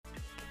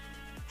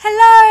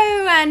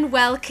Hello and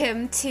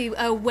welcome to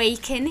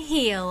Awaken,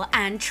 Heal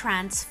and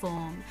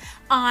Transform.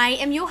 I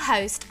am your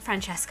host,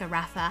 Francesca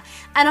Raffa,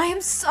 and I am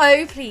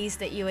so pleased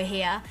that you are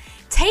here.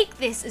 Take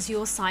this as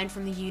your sign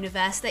from the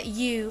universe that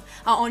you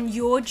are on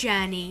your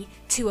journey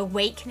to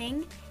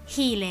awakening,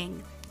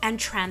 healing and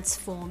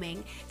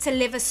transforming, to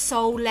live a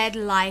soul-led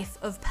life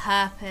of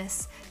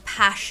purpose,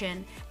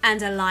 passion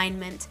and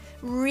alignment,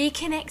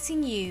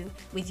 reconnecting you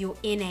with your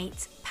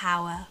innate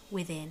power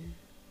within.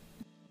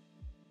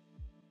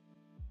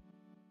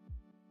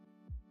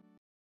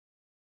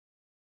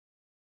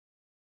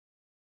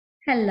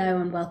 Hello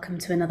and welcome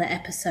to another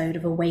episode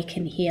of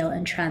Awaken, Heal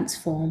and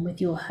Transform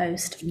with your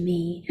host,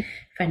 me,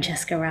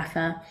 Francesca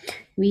Raffa.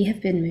 We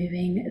have been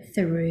moving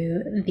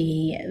through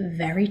the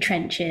very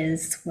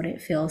trenches, what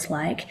it feels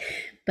like,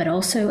 but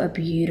also a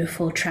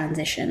beautiful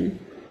transition.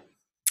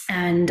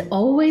 And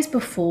always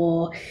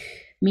before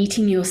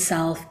meeting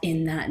yourself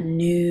in that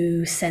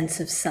new sense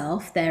of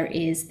self, there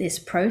is this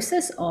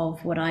process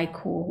of what I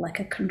call like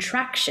a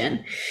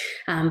contraction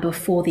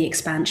before the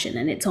expansion.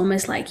 And it's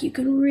almost like you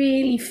can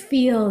really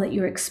feel that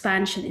your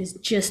expansion is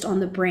just on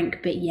the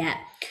brink, but yet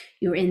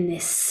you're in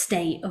this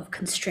state of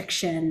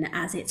constriction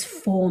as it's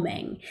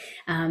forming.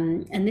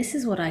 And this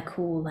is what I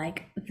call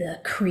like the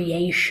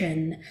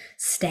creation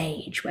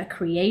stage, where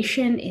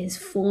creation is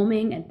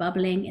forming and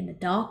bubbling in the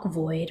dark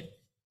void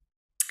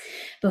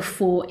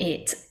before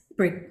it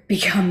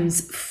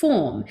becomes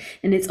form.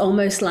 And it's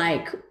almost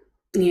like,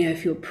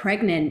 if you're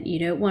pregnant, you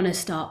don't want to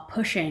start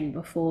pushing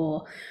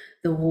before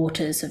the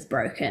waters have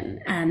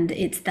broken. And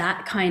it's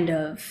that kind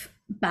of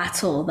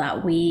battle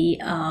that we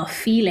are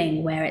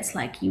feeling, where it's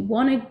like you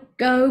want to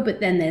go,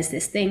 but then there's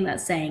this thing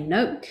that's saying,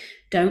 nope,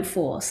 don't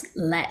force,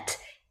 let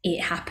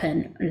it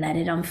happen, let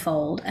it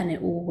unfold, and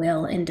it all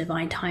will in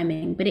divine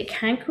timing. But it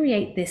can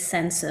create this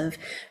sense of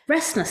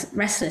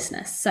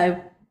restlessness.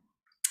 So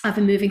I've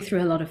been moving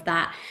through a lot of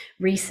that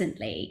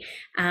recently.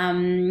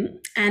 And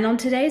on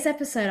today's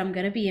episode, I'm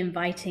going to be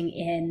inviting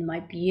in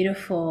my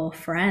beautiful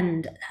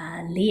friend,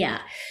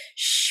 Leah,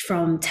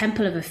 from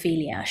Temple of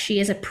Ophelia. She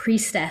is a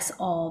priestess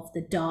of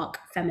the dark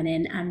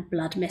feminine and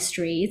blood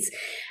mysteries.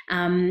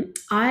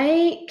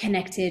 I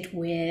connected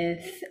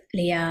with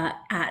Leah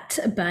at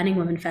a Burning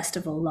Woman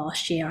Festival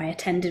last year. I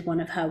attended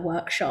one of her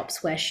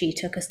workshops where she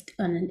took us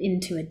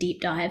into a deep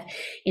dive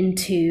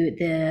into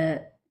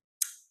the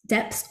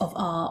depths of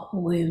our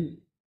womb.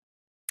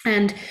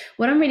 And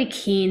what I'm really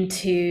keen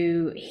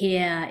to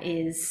hear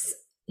is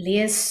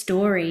Leah's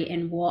story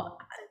in what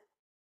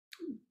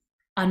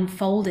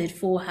unfolded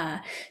for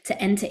her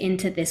to enter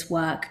into this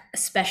work,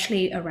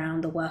 especially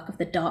around the work of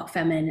the dark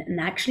feminine, and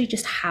actually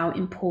just how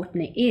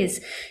important it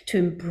is to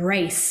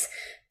embrace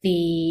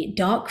the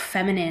dark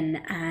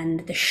feminine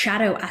and the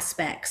shadow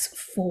aspects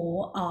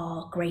for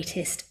our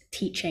greatest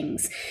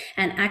teachings,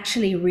 and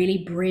actually really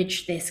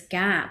bridge this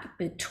gap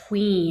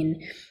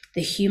between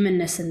the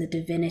humanness and the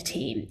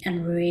divinity,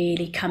 and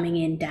really coming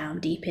in down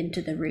deep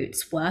into the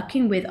roots,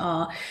 working with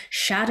our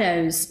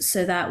shadows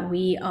so that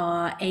we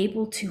are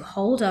able to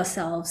hold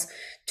ourselves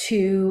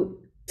to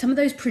some of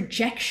those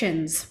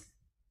projections,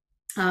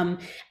 and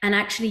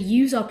actually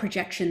use our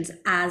projections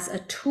as a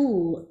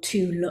tool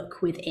to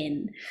look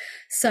within.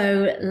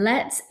 So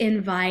let's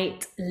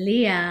invite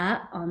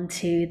Leah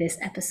onto this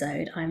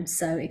episode. I'm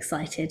so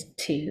excited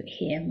to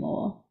hear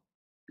more.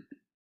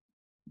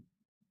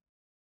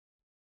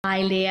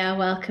 Hi, Leah.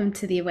 Welcome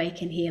to the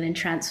Awaken, Heal and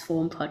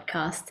Transform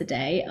podcast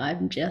today.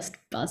 I'm just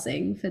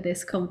buzzing for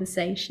this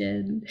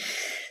conversation.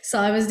 So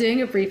I was doing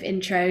a brief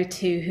intro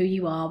to who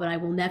you are, but I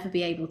will never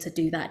be able to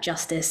do that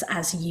justice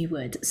as you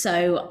would.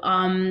 So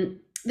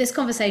this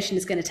conversation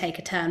is going to take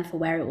a turn for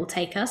where it will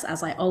take us,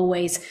 as I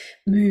always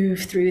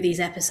move through these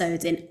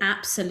episodes in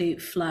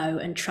absolute flow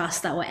and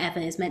trust that whatever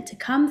is meant to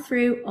come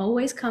through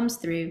always comes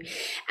through.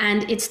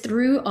 And it's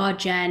through our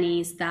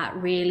journeys that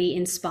really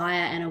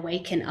inspire and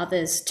awaken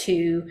others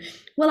to,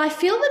 well, I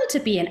feel them to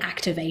be an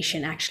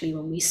activation actually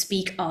when we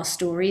speak our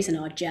stories and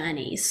our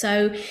journeys.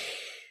 So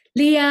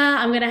Leah,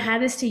 I'm going to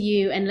hand this to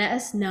you and let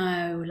us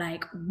know,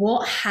 like,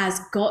 what has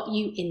got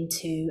you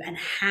into and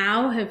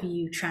how have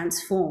you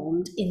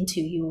transformed into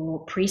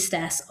your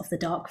priestess of the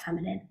dark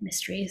feminine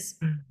mysteries?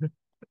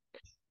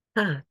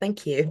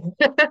 Thank you.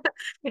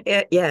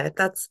 Yeah,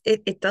 that's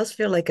it. It does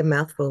feel like a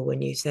mouthful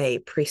when you say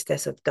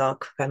priestess of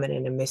dark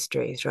feminine and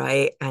mysteries,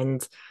 right?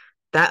 And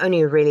that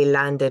only really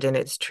landed in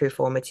its true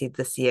formative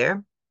this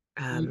year.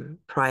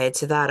 Prior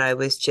to that, I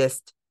was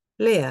just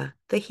Leah,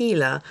 the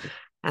healer.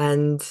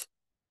 And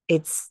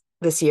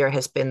this year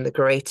has been the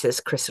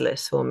greatest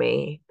chrysalis for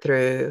me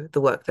through the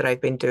work that I've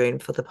been doing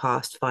for the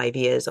past 5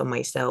 years on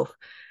myself.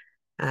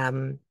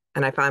 And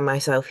I find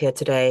myself here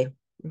today,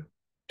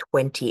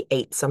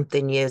 28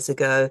 something years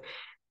ago,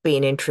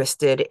 being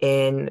interested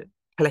in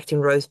collecting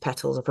rose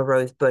petals of a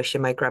rose bush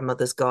in my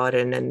grandmother's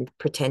garden and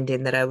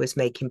pretending that I was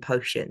making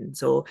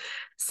potions, or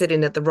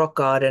sitting at the rock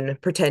garden and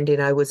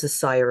pretending I was a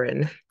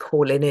siren,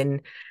 calling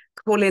in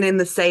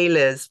the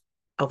sailors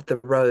of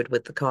the road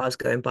with the cars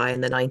going by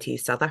in the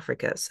 90s South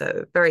Africa.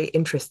 So very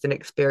interesting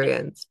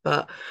experience.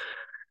 But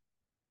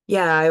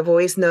Yeah, I've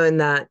always known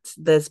that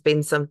there's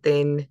been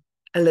something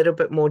a little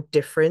bit more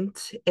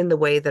different in the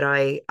way that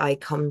I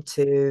come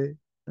to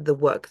the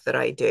work that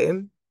I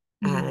do.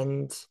 Mm.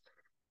 And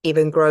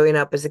even growing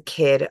up as a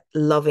kid,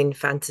 loving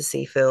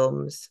fantasy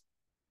films,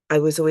 I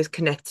was always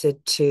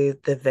connected to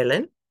the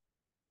villain.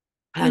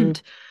 Mm.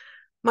 And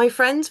my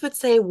friends would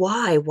say,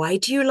 why? Why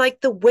do you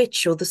like the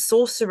witch or the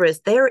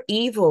sorceress? They're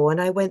evil.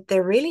 And I went,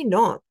 they're really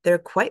not. They're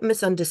quite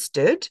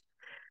misunderstood.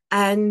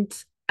 And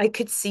I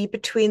could see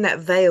between that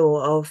veil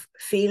of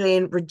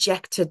feeling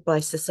rejected by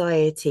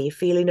society,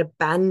 feeling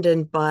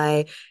abandoned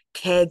by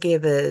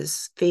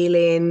caregivers,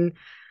 feeling,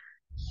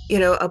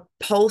 a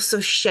pulse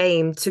of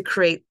shame to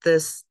create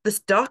this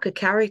darker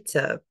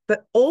character,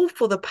 but all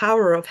for the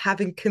power of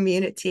having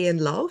community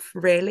and love,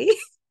 really.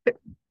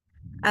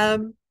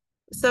 Um,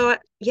 so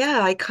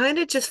yeah, I kind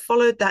of just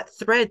followed that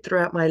thread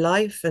throughout my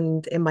life,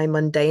 and in my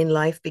mundane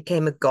life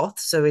became a goth,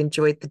 so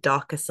enjoyed the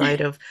darker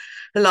side of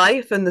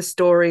life and the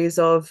stories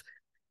of,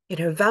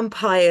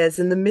 vampires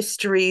and the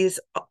mysteries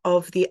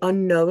of the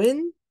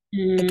unknown.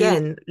 Mm.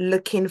 Again,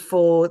 looking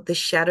for the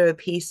shadow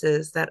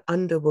pieces, that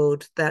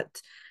underworld,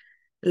 that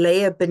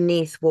layer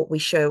beneath what we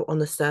show on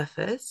the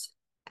surface.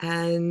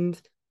 And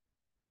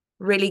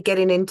really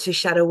getting into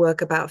shadow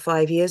work about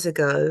 5 years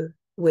ago,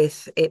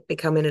 with it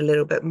becoming a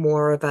little bit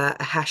more of a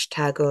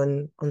hashtag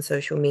on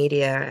social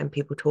media and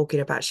people talking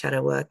about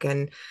shadow work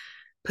and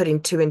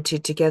putting two and two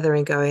together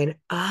and going,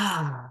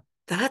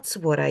 that's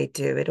what I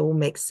do. It all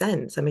makes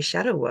sense. I'm a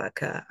shadow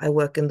worker. I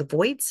work in the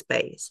void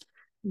space,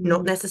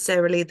 not Mm.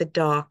 necessarily the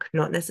dark,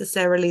 not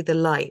necessarily the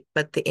light,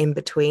 but the in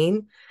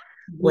between,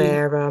 Mm.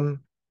 where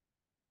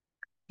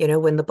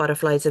when the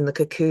butterfly's in the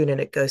cocoon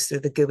and it goes through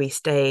the gooey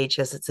stage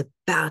as it's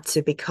about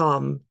to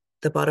become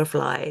the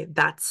butterfly,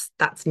 that's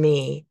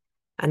me.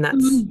 And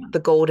that's Mm. the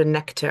golden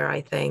nectar,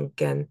 I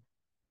think. And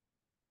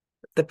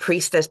the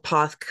priestess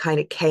path kind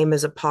of came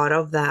as a part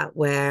of that,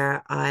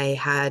 where I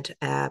had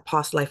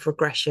past life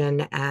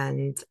regression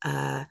and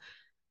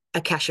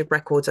Akashic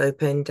records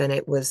opened, and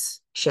it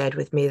was shared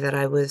with me that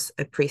I was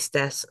a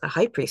priestess, a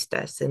high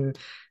priestess in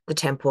the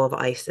temple of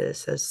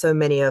Isis, as so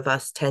many of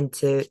us tend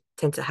to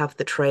have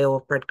the trail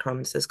of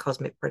breadcrumbs as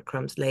cosmic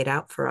breadcrumbs laid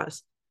out for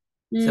us.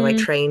 So I Mm.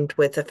 trained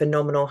with a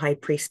phenomenal high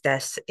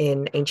priestess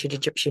in ancient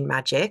Egyptian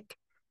magic,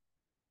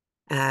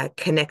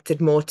 connected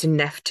more to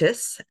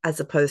Nephthys as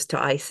opposed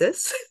to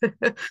Isis,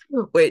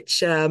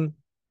 which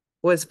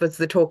was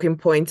the talking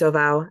point of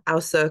our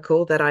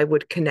circle, that I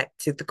would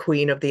connect to the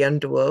queen of the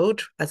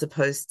underworld as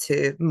opposed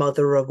to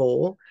mother of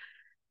all.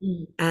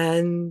 Mm.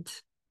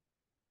 And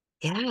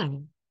yeah,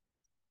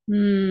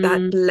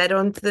 that Mm. led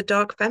on to the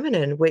dark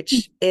feminine,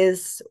 which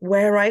is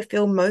where I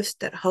feel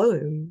most at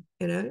home.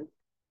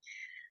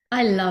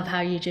 I love how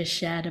you just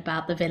shared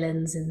about the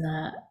villains in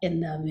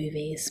the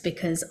movies,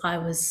 because I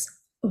was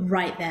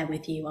right there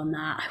with you on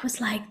that. I was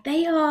like,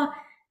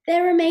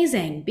 they're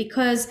amazing,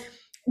 because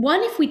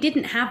one, if we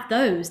didn't have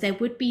those, there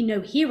would be no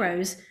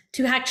heroes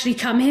to actually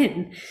come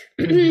in.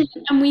 Mhm.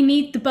 And we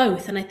need the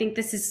both. And I think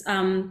this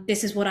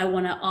is what I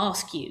want to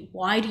ask you.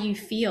 Why do you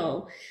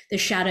feel the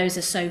shadows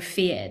are so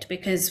feared?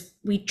 Because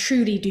we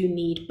truly do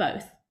need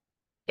both.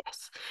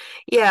 Yes.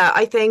 Yeah,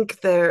 I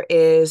think there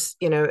is,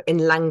 in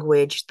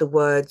language, the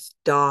words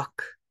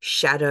dark,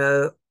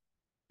 shadow,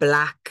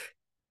 black,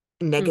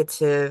 Mm.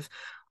 negative,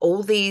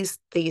 all these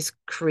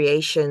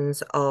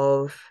creations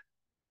of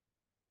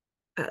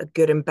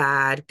good and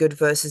bad, good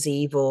versus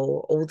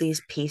evil, all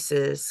these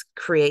pieces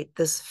create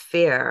this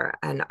fear.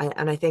 And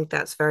I think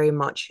that's very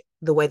much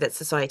the way that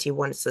society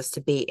wants us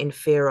to be, in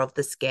fear of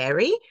the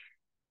scary,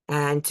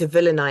 and to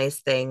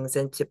villainize things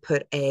and to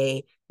put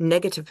a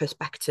negative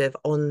perspective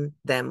on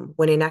them,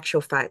 when in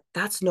actual fact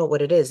that's not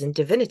what it is. In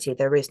divinity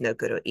there is no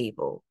good or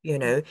evil.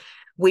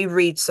 We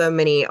read so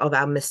many of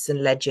our myths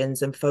and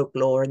legends and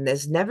folklore, and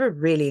there's never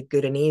really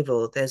good and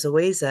evil. There's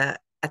always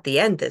at the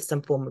end there's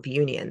some form of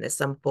union, there's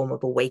some form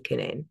of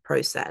awakening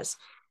process,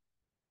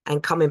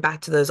 and coming back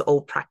to those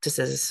old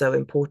practices is so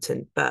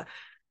important. But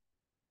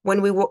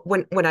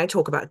when I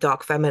talk about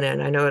dark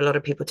feminine, I know a lot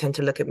of people tend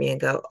to look at me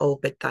and go, "Oh,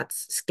 but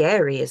that's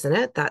scary, isn't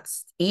it?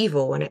 That's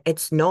evil." And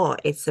it's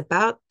not. It's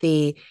about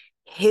the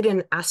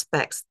hidden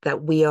aspects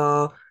that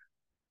we've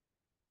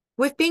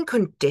been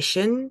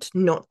conditioned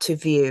not to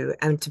view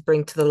and to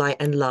bring to the light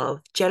and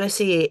love.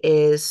 Jealousy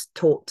is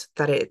taught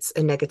that it's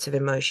a negative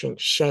emotion,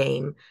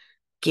 shame,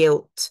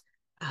 guilt,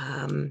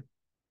 um,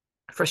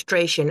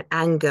 frustration,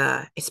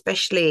 anger,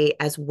 especially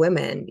as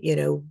women,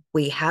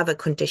 we have a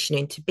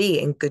conditioning to be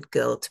in good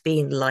girl, to be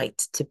in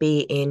light, to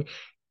be in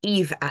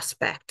Eve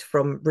aspect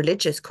from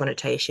religious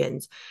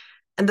connotations.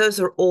 And those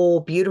are all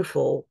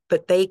beautiful,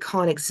 but they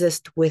can't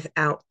exist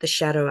without the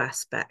shadow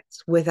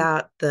aspects,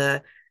 without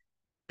the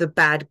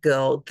bad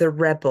girl, the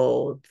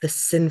rebel, the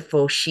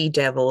sinful she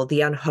devil,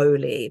 the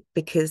unholy,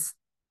 because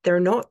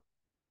they're not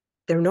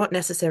they're not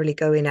necessarily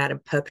going out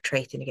and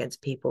perpetrating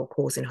against people,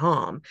 causing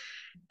harm.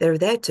 They're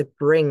there to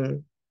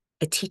bring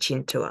a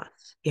teaching to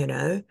us.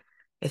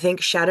 I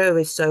think shadow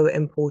is so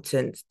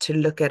important to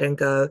look at and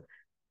go,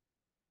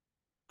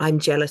 I'm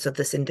jealous of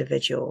this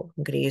individual.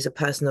 I'm going to use a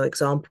personal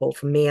example.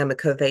 For me, I'm a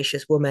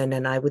curvaceous woman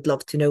and I would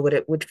love to know what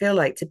it would feel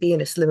like to be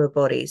in a slimmer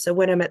body. So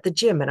when I'm at the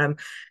gym and I'm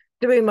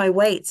doing my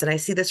weights and I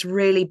see this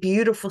really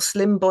beautiful,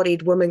 slim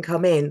bodied woman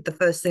come in, the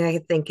first thing I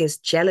could think is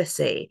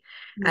jealousy.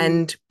 Mm,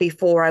 And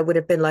before I would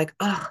have been like,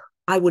 oh,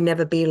 I will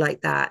never be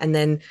like that. And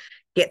then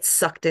get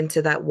sucked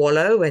into that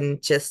wallow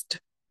and just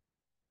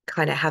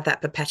kind of have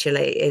that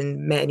perpetuate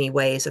in many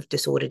ways of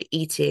disordered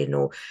eating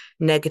or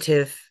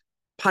negative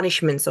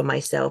punishments on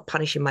myself,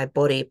 punishing my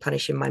body,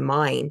 punishing my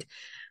mind.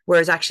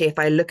 Whereas actually, if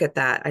I look at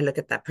that, I look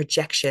at that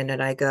projection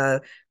and I go,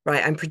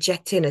 right, I'm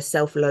projecting a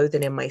self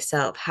loathing in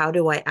myself. How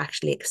do I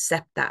actually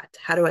accept that?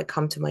 How do I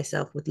come to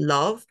myself with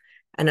love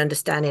and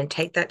understanding and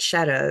take that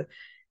shadow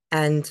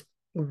and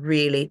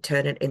really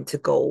turn it into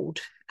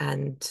gold?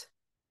 And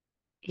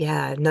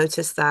yeah,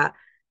 notice that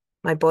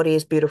my body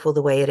is beautiful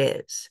the way it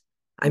is.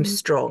 I'm mm.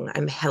 strong,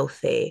 I'm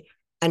healthy.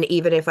 And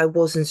even if I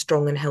wasn't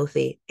strong and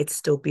healthy, it's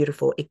still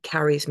beautiful. It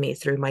carries me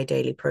through my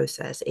daily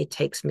process. It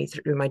takes me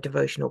through my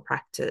devotional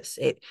practice.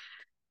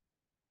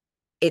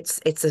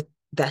 It's a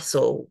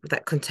vessel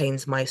that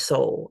contains my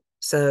soul.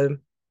 So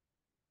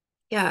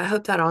yeah, I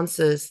hope that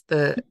answers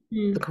the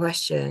Mm.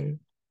 question.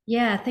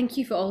 Yeah, thank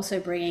you for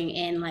also bringing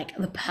in like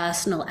the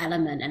personal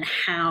element and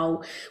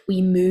how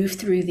we move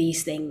through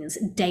these things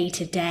day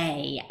to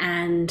day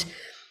and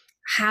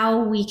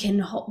how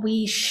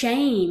we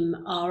shame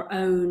our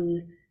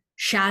own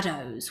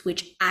shadows,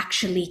 which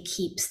actually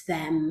keeps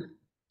them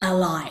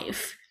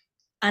alive.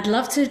 I'd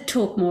love to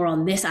talk more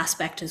on this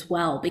aspect as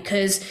well,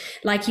 because,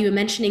 like you were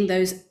mentioning,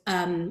 those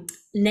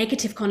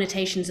negative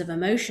connotations of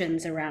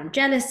emotions around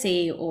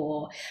jealousy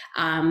or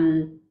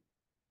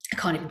I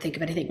can't even think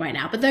of anything right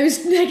now, but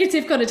those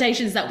negative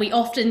connotations that we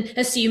often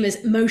assume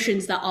as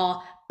emotions that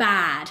are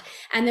bad.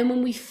 And then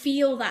when we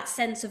feel that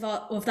sense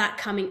of that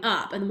coming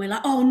up and we're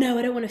like, oh no,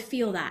 I don't want to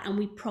feel that, and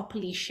we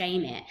properly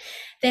shame it,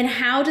 then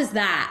how does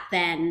that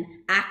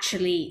then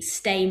actually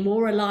stay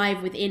more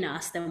alive within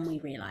us than we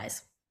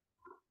realize?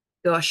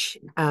 Gosh,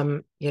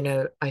 I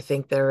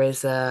think there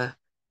is a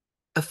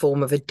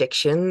form of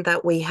addiction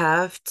that we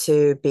have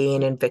to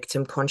being in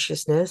victim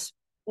consciousness,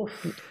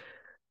 Oof.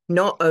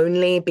 not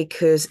only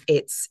because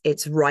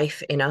it's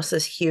rife in us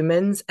as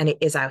humans and it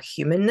is our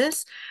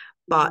humanness,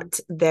 Mm, but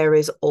there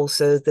is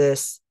also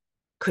this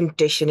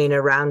conditioning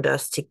around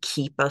us to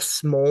keep us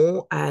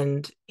small.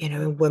 And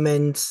in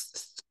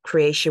women's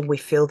creation we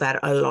feel that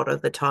a lot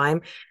of the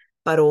time,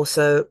 but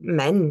also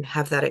men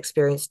have that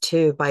experience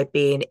too by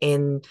being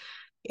in,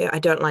 I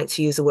don't like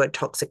to use the word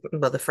toxic,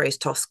 well, the phrase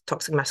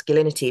toxic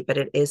masculinity, but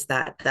it is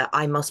that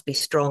I must be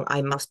strong,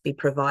 I must be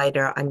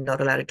provider, I'm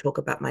not allowed to talk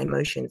about my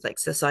emotions. Like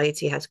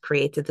society has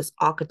created this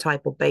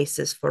archetypal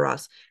basis for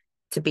us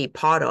to be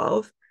part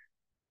of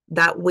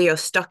that we are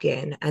stuck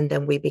in, and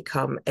then we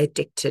become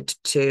addicted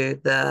to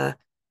the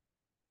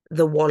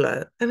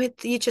wallow. I mean,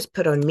 you just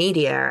put on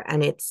media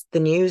and it's the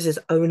news is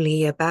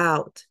only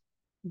about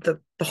the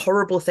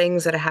horrible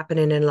things that are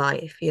happening in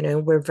life.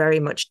 We're very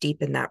much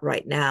deep in that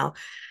right now.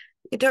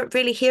 You don't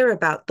really hear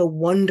about the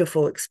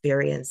wonderful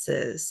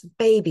experiences,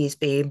 babies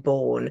being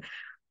born,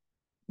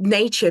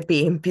 nature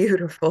being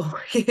beautiful,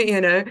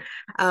 you know.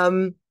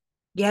 Um,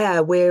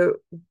 yeah,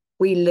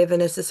 we live in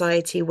a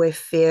society where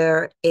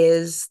fear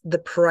is the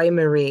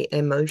primary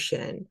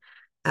emotion.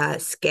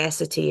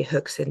 Scarcity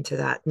hooks into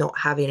that, not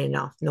having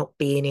enough, not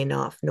being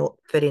enough, not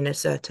fitting a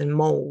certain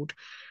mold.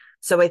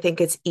 So I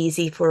think it's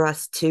easy for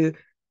us to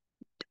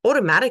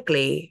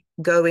automatically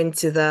go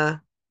into the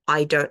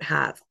I don't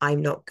have,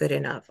 I'm not good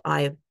enough.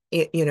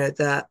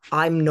 The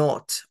I'm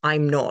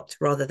not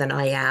rather than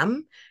I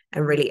am,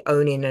 and mm, really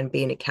owning and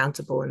being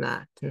accountable in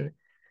that. And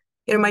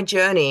my mm.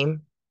 journey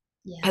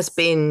has Yes.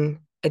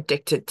 been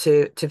addicted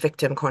to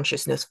victim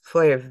consciousness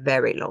for a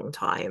very long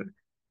time.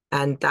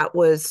 And that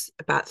was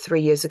about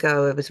 3 years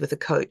ago. I was with a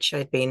coach.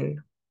 I'd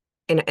been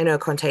in a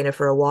container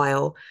for a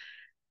while.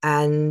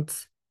 And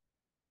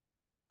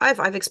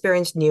I've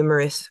experienced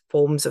numerous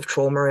forms of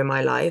trauma in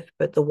my life,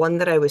 but the one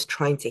that I was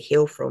trying to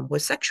heal from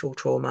was sexual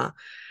trauma.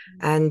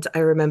 And I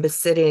remember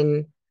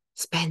spending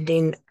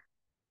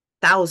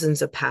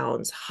thousands of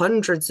pounds,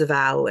 hundreds of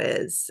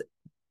hours,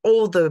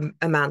 all the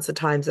amounts of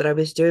times that I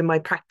was doing my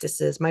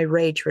practices, my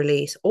rage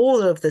release,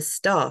 all of this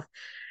stuff,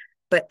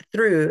 but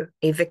through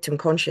a victim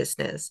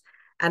consciousness.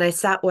 And I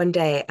sat one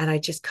day and I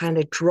just kind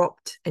of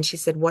dropped. And she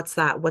said, "What's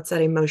that? What's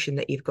that emotion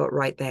that you've got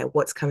right there?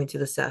 What's coming to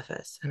the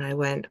surface?" And I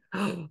went,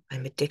 "Oh,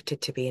 I'm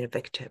addicted to being a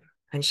victim."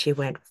 And she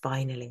went,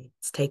 "Finally,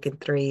 it's taken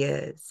 3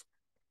 years."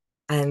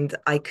 And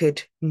I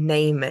could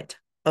name it,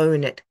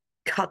 own it,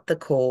 cut the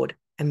cord,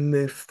 and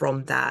move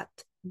from that.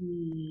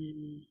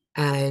 Mm,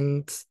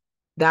 And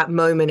that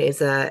moment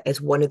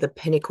is one of the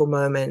pinnacle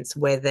moments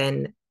where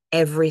then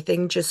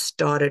everything just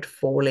started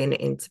falling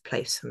into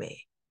place for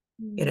me.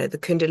 mm, The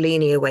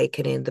Kundalini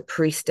awakening, the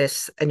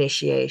priestess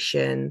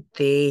initiation,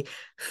 the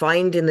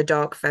finding the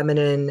dark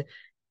feminine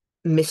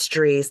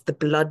mysteries, the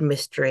blood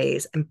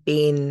mysteries, and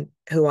being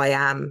who I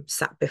am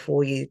sat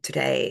before you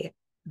today.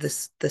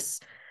 This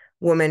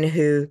woman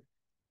who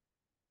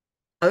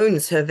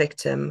owns her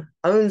victim,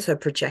 owns her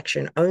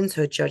projection, owns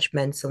her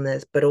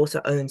judgmentalness, but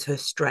also owns her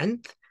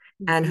strength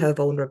and Mhm. her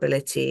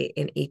vulnerability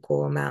in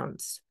equal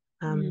amounts.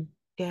 Mm.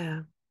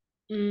 Yeah,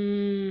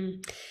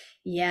 Mm.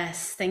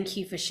 Yes, thank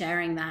you for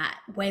sharing that.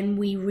 When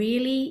we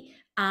really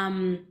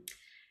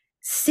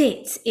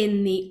sit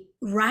in the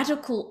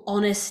radical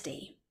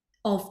honesty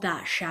of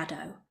that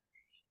shadow,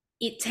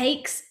 it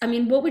takes, I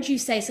mean, what would you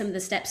say some of the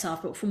steps are?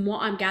 But from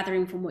what I'm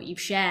gathering from what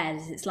you've shared,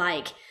 is it's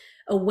like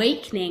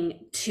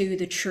awakening to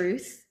the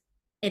truth,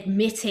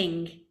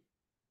 admitting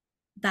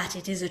that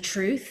it is a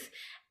truth,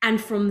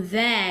 and from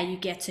there you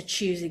get to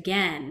choose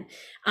again.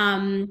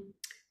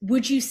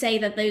 Would you say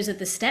that those are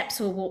the steps,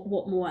 or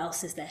what more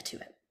else is there to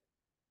it?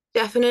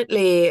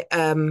 definitely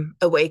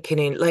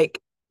awakening.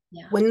 Like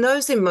Yeah. when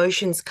those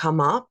emotions come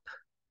up,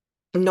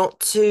 not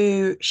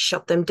to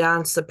shut them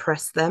down,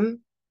 suppress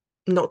them,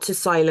 not to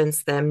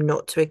silence them,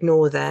 not to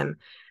ignore them,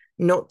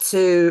 not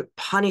to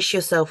punish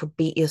yourself or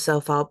beat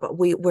yourself up. But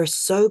we're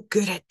so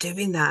good at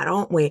doing that,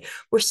 aren't we?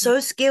 We're so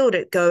skilled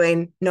at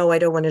going, no, I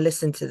don't want to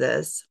listen to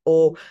this,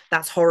 or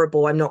that's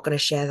horrible. I'm not going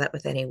to share that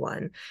with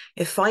anyone.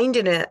 If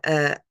finding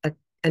a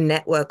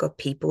network of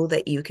people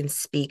that you can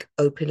speak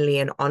openly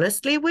and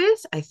honestly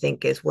with, I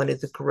think is one of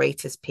the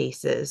greatest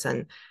pieces.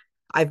 And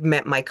I've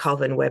met my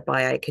coven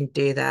whereby I can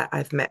do that.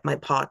 I've met my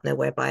partner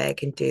whereby I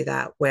can do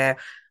that, where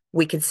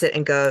we can sit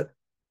and go,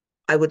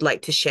 I would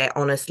like to share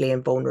honestly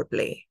and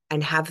vulnerably,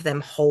 and have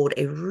them hold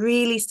a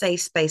really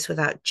safe space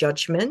without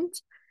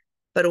judgment,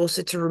 but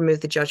also to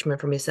remove the judgment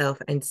from yourself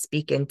and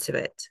speak into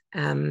it,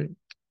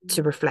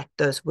 to reflect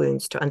those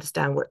wounds, to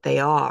understand what they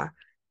are.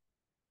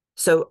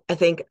 So I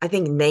think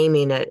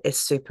naming it is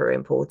super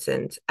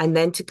important, and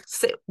then to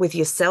sit with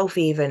yourself,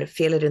 even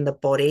feel it in the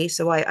body.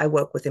 So I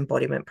work with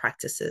embodiment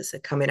practices,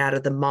 coming out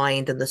of the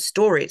mind and the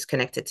story it's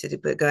connected to,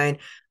 but going,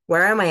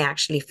 where am I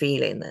actually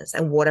feeling this,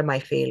 and what am I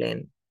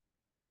feeling?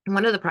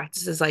 One of the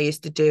practices I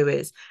used to do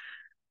is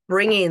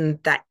bringing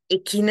that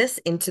ickiness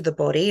into the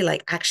body,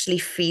 like actually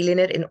feeling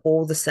it in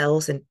all the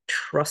cells. And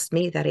trust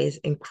me, that is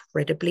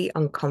incredibly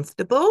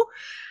uncomfortable.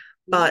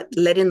 But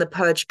letting the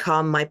purge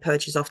come, my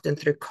purge is often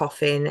through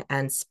coughing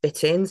and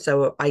spitting.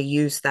 So I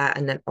use that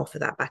and then offer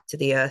that back to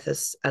the earth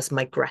as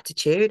my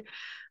gratitude.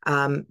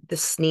 The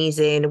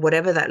sneezing,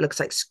 whatever that looks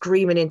like,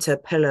 screaming into a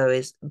pillow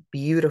is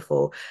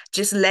beautiful.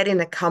 Just letting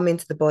it come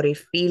into the body,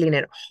 feeling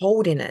it,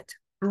 holding it,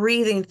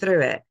 breathing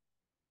through it,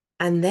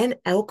 and then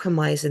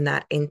alchemizing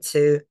that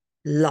into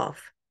love,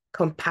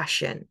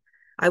 compassion.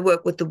 I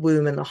work with the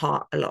womb and the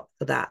heart a lot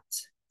for that,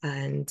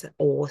 and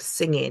or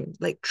singing,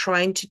 like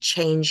trying to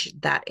change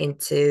that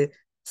into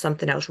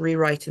something else,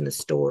 rewriting the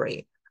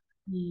story.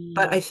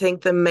 But I Mm.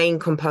 think the main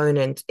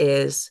component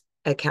is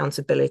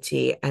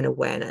accountability and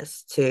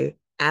awareness to,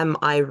 am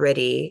I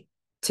ready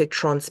to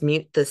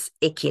transmute this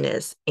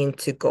ickiness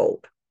into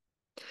gold?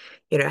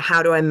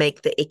 How do I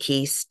make the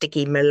icky,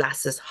 sticky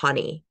molasses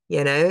honey?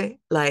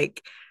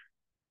 Like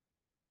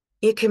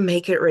you can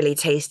make it really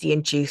tasty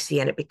and juicy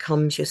and it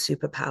becomes your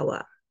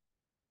superpower.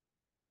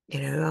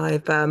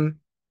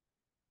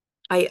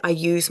 I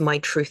use my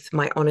truth,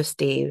 my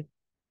honesty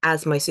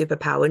as my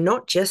superpower,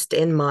 not just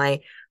in my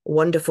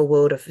wonderful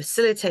world of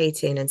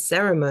facilitating and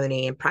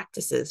ceremony and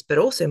practices, but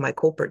also my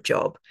corporate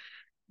job.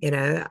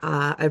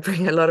 I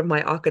bring a lot of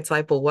my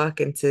archetypal work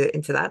into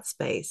that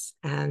space,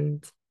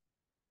 and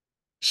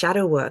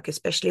shadow work,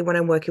 especially when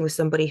I'm working with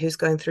somebody who's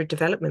going through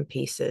development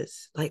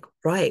pieces. Like,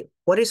 right,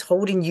 what is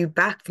holding you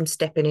back from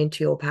stepping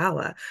into your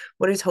power?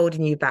 What is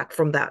holding you back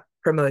from that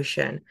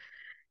promotion?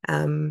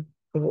 Um,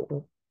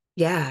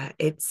 yeah,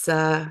 it's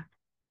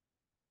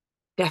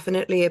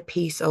definitely a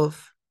piece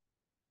of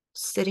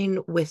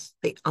sitting with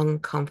the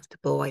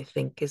uncomfortable, I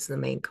think, is the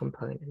main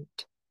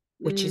component,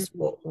 which is Mm.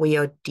 what we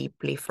are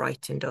deeply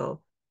frightened of.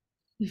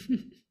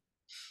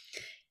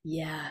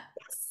 Yeah.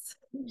 Yes.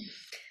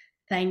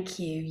 Thank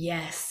you.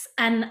 Yes.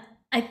 And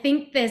I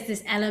think there's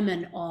this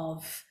element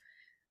of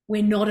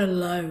we're not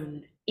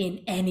alone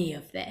in any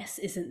of this,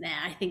 isn't there?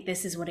 I think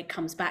this is what it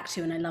comes back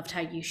to. And I loved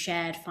how you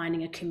shared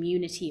finding a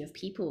community of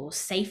people,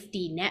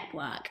 safety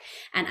network,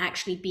 and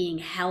actually being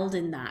held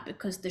in that,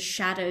 because the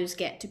shadows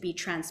get to be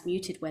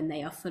transmuted when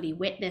they are fully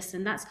witnessed.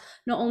 And that's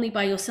not only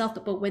by yourself,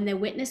 but when they're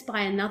witnessed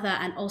by another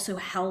and also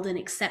held in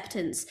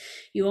acceptance,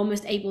 you're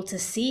almost able to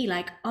see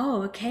like,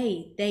 oh,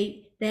 okay,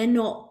 they're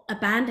not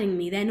abandoning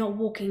me, they're not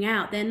walking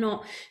out, they're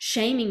not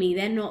shaming me,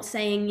 they're not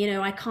saying,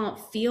 I can't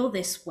feel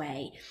this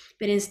way,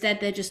 but instead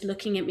they're just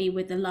looking at me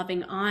with the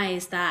loving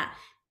eyes that,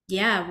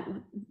 yeah,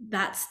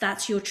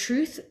 that's your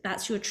truth,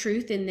 that's your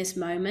truth in this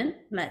moment.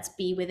 Let's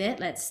be with it,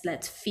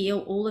 let's feel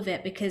all of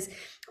it, because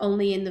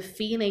only in the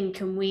feeling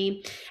can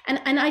we. And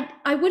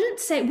I wouldn't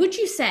say, would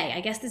you say,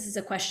 I guess this is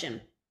a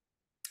question,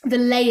 the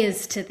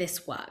layers to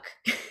this work?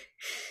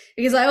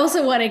 Because I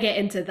also want to get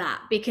into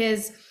that,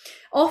 because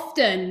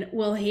often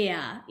we'll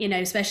hear,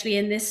 especially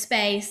in this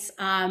space,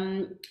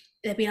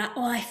 they'll be like,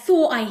 oh, I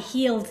thought I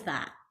healed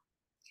that,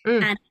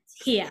 Mm. and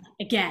it's here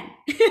again.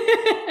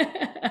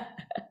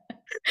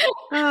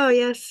 Oh,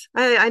 yes.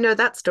 I know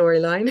that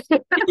storyline.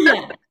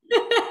 Yeah.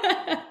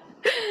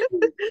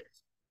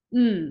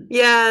 Mm.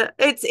 Yeah,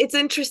 it's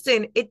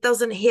interesting. It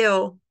doesn't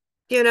heal.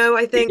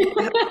 I think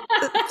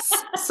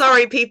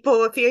sorry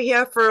people, if you're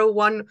here for a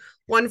one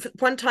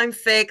time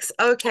fix,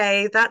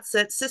 okay, that's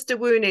it. Sister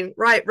wounding,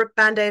 right, rip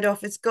band-aid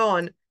off, it's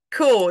gone.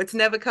 Cool, it's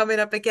never coming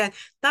up again.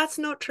 That's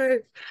not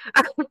true.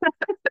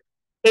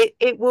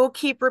 It will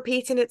keep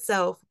repeating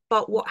itself.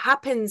 But what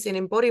happens in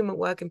embodiment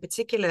work in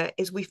particular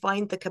is we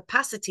find the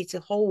capacity to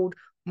hold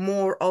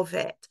more of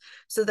it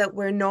so that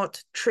we're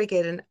not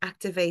triggered and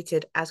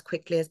activated as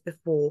quickly as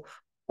before.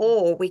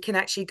 Or we can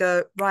actually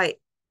go, right,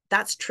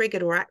 that's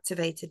triggered or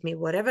activated me,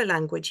 whatever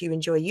language you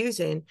enjoy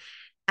using.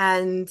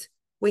 And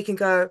we can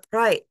go,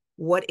 right,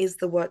 what is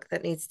the work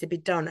that needs to be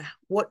done?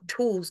 What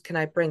tools can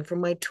I bring from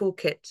my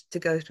toolkit to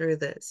go through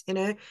this?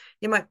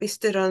 You might be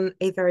stood on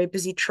a very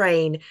busy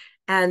train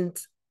and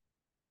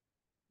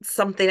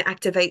something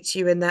activates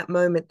you in that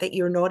moment that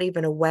you're not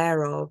even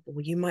aware of, or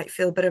you might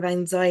feel a bit of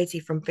anxiety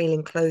from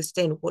feeling closed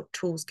in. What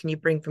tools can you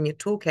bring from your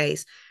tool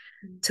case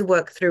to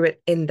work through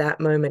it in that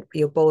moment for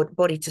your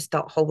body to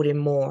start holding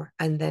more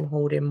and then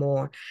holding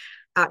more?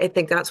 I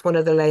think that's one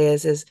of the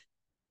layers is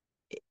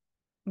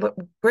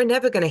we're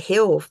never going to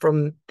heal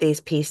from these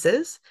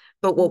pieces,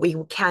 but what we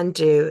can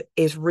do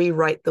is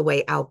rewrite the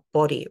way our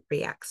body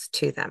reacts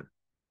to them.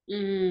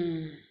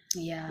 Mm.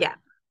 Yeah. Yeah.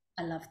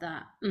 I love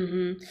that.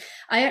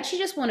 I actually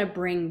just want to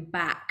bring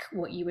back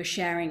what you were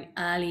sharing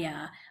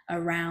earlier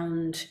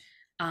around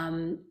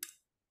um,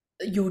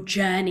 your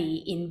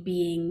journey in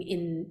being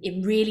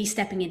in really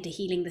stepping into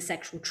healing the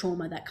sexual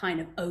trauma that kind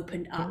of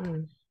opened up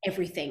Mm.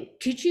 everything.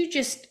 Could you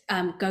just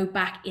go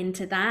back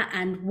into that?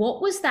 And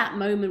what was that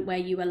moment where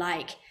you were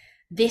like,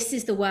 "This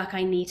is the work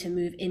I need to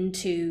move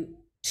into"?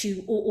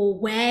 Or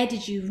where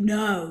did you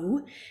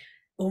know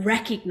or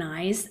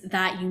recognize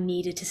that you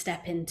needed to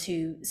step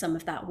into some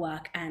of that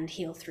work and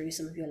heal through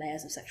some of your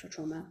layers of sexual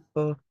trauma?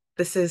 Oh,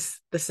 this is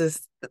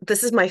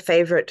my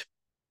favorite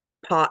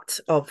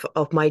part of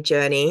my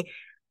journey.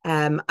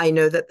 I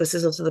know that this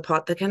is also the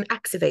part that can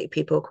activate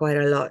people quite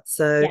a lot.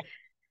 So,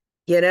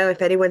 Yeah.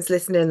 if anyone's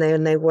listening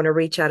and they want to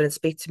reach out and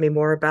speak to me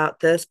more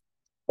about this,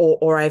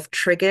 or I've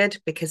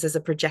triggered because there's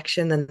a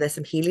projection and there's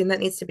some healing that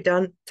needs to be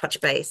done, touch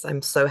base.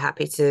 I'm so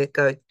happy to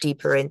go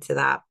deeper into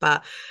that.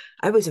 But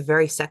I was a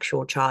very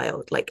sexual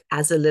child. Like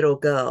as a little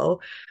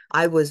girl,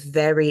 I was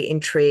very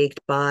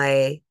intrigued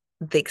by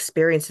the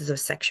experiences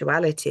of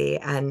sexuality.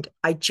 And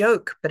I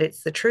joke, but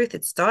it's the truth.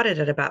 It started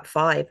at about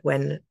 5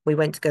 when we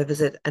went to go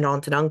visit an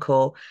aunt and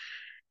uncle,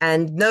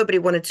 and nobody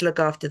wanted to look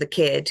after the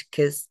kid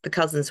because the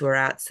cousins were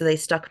out. So they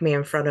stuck me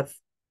in front of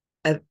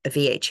a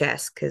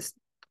VHS because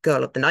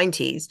girl of the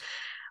 90s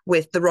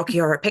with the Rocky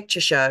Horror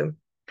Picture Show.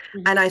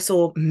 And Mhm. I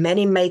saw men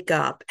in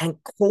makeup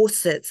and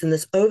corsets and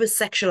this over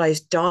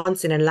sexualized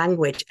dancing and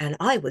language. And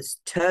I was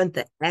turned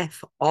the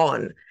F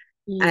on.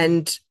 Mm.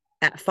 And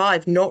at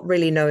 5, not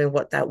really knowing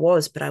what that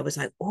was, but I was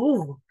like,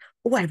 oh,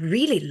 I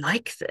really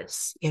like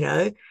this.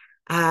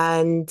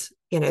 And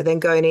then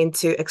going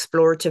into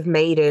explorative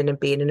maiden and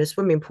being in a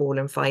swimming pool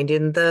and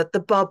finding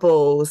the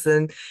bubbles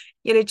and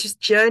just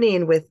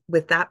journeying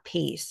with that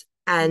piece.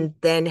 And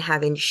then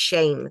having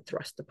shame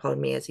thrust upon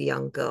me as a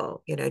young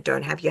girl.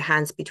 Don't have your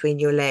hands between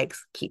your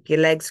legs, keep your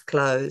legs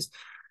closed,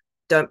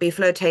 don't be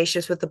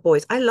flirtatious with the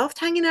boys. I loved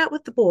hanging out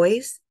with the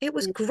boys. It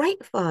was Mm.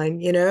 great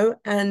fun,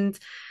 and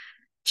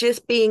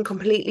just being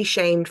completely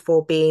shamed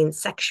for being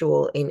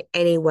sexual in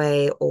any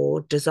way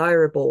or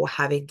desirable or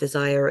having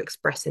desire or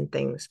expressing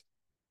things,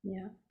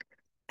 Yeah.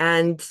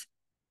 and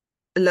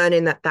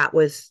learning that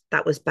was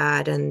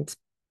bad, and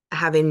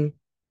having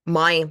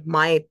my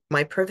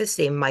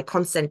privacy and my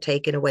consent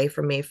taken away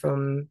from me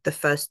from the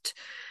first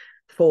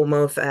form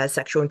of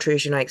sexual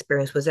intrusion I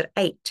experienced was at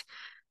 8,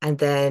 and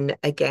then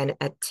again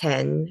at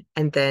 10,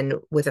 and then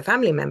with a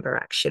family member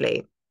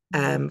actually,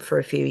 Mhm. for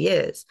a few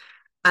years.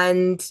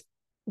 And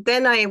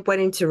then I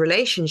went into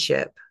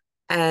relationship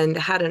and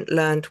hadn't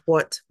learned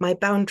what my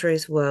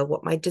boundaries were,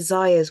 what my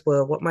desires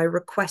were, what my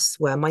requests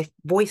were. My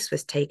voice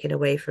was taken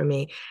away from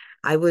me.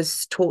 I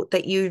was taught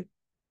that you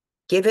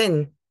give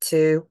in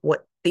to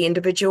what the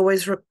individual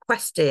is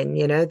requesting.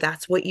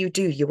 That's what you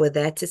do. You were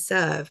there to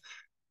serve.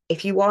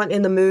 If you aren't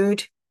in the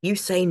mood, you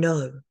say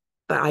no.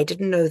 But I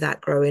didn't know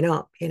that growing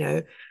up.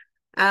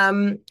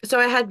 So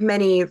I had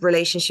many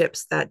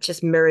relationships that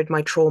just mirrored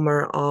my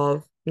trauma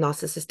of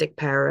narcissistic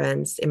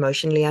parents,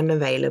 emotionally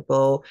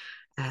unavailable,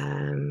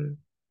 um,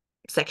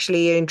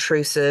 sexually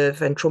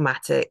intrusive and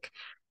traumatic.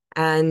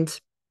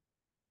 And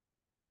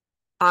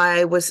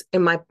I was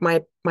in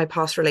my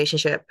past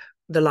relationship,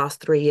 the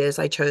last 3 years,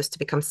 I chose to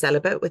become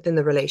celibate within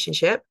the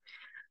relationship.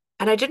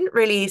 And I didn't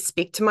really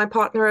speak to my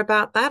partner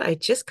about that. I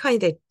just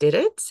kind of did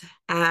it.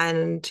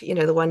 And,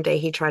 the one day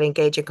he tried to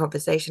engage in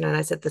conversation and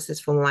I said, this is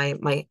for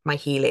my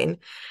healing.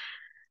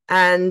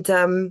 And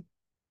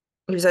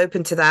he was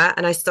open to that.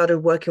 And I started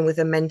working with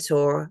a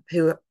mentor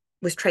who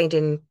was trained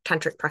in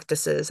tantric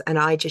practices. And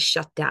I just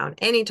shut down.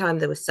 Anytime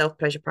there was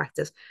self-pleasure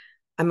practice,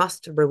 I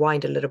must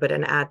rewind a little bit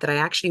and add that I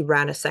actually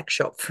ran a sex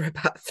shop for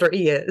about 3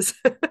 years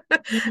and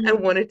Mhm.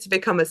 wanted to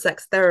become a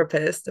sex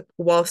therapist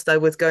whilst I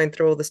was going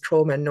through all this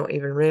trauma and not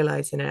even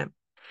realizing it.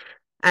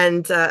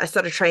 And I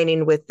started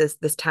training with this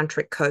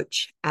tantric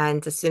coach.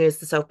 And as soon as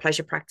the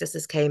self-pleasure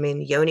practices came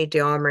in, yoni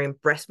dharma,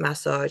 breast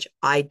massage,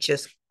 I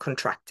just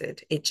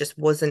contracted. It just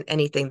wasn't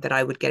anything that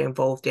I would get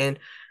involved in.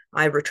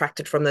 I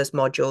retracted from those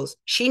modules.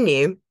 She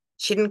knew.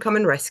 She didn't come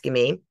and rescue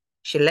me.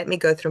 She let me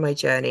go through my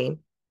journey.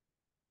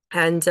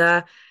 And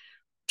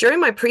during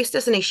my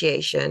priestess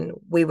initiation,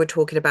 we were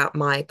talking about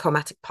my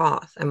karmatic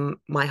path, and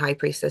my high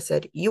priestess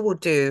said, "You will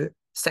do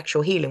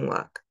sexual healing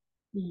work."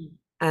 Mm.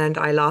 And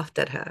I laughed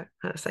at her.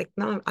 I was like,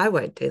 "No, I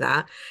won't do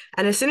that."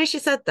 And as soon as she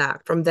said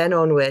that, from then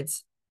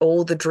onwards,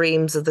 all the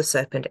dreams of the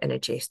serpent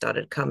energy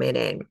started coming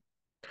in.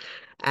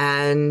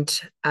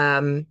 And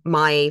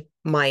my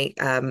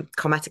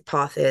karmatic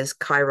path is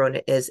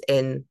Chiron is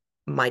in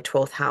my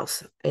 12th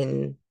house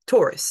in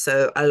Taurus.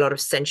 So a lot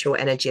of sensual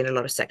energy and a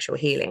lot of sexual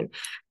healing.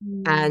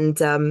 Mm.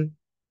 And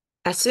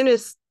as soon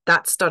as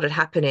that started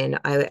happening,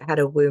 I had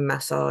a womb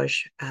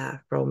massage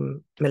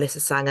from Melissa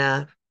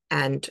Sanger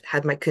and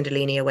had my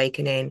Kundalini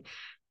awakening.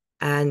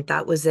 And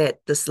that was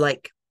it. This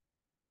like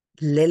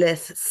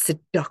Lilith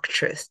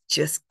seductress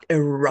just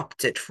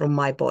erupted from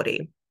my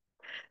body.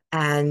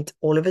 And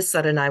all of a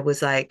sudden, I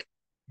was like,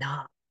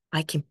 no,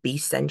 I can be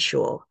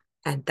sensual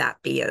and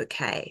that be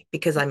okay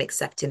because I'm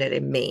accepting it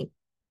in me.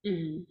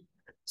 Mm.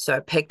 So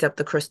I picked up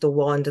the crystal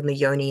wand and the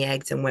yoni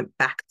eggs and went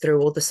back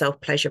through all the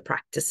self-pleasure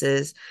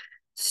practices,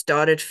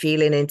 started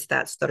feeling into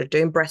that, started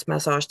doing breast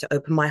massage to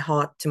open my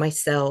heart to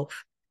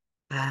myself.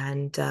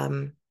 And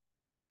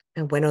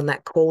went on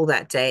that call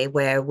that day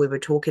where we were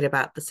talking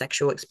about the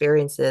sexual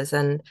experiences.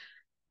 And,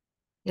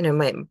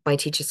 my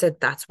teacher said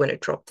that's when it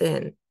dropped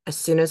in. As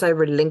soon as I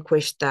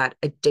relinquished that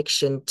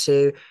addiction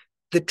to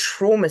the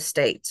trauma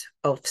state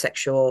of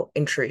sexual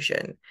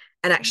intrusion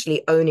and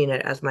actually owning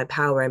it as my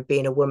power and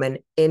being a woman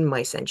in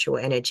my sensual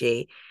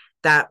energy,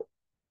 that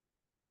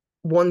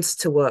wants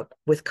to work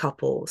with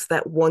couples,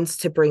 that wants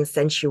to bring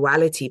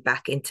sensuality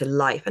back into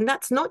life. And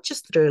that's not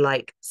just through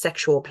like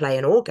sexual play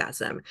and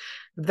orgasm,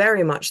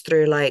 very much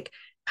through like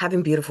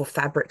having beautiful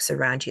fabrics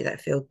around you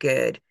that feel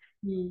good.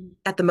 Mm.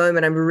 At the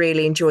moment, I'm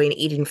really enjoying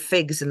eating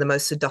figs in the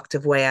most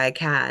seductive way I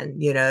can,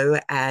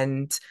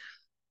 and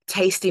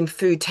tasting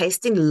food,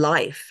 tasting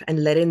life,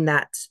 and letting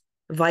that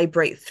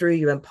vibrate through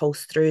you and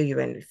pulse through you,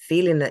 and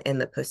feeling it in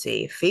the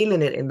pussy,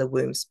 feeling it in the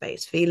womb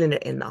space, feeling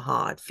it in the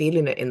heart,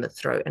 feeling it in the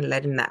throat, and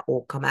letting that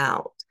all come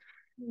out.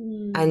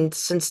 Mm. And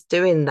since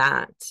doing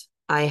that,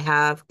 I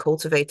have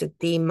cultivated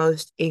the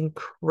most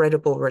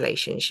incredible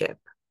relationship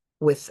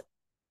with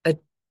a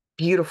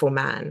beautiful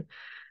man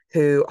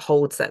who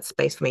holds that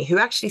space for me, who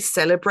actually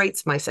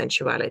celebrates my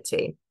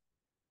sensuality.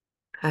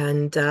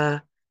 And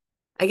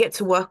I get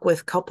to work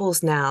with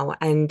couples now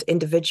and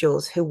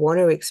individuals who want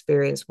to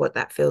experience what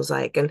that feels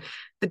like. And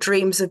the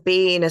dreams of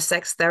being a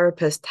sex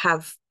therapist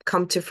have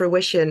come to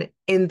fruition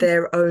in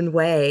their own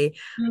way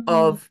Mhm.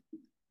 of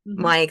Mhm.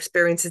 my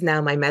experience is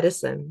now my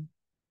medicine.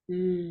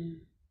 Mm.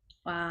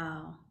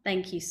 Wow.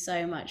 Thank you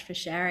so much for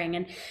sharing.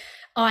 And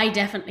I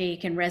definitely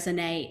can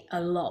resonate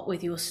a lot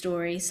with your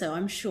story. So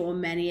I'm sure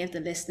many of the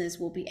listeners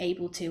will be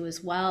able to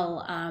as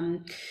well.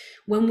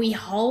 When we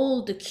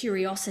hold the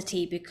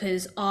curiosity,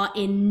 because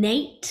um,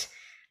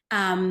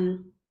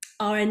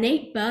 our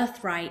innate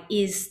birthright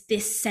is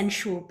this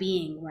sensual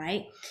being,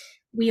 right?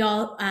 We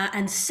are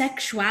and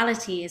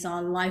sexuality is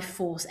our life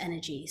force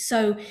energy.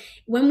 So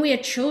when we are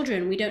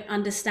children, we don't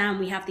understand,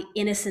 we have the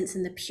innocence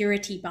and the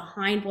purity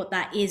behind what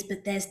that is,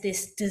 but there's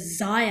this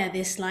desire,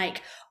 this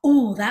like,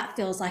 oh, that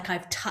feels like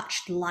I've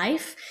touched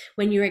life,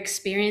 when you're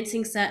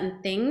experiencing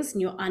certain things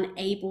and you're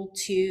unable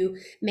to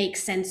make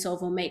sense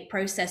of or make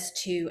process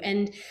to.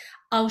 And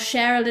I'll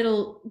share a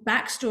little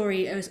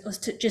backstory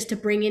just to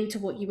bring into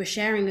what you were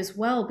sharing as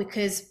well,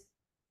 because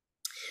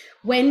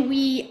when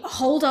we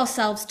hold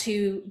ourselves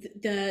to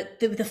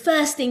the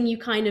first thing you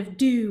kind of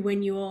do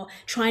when you're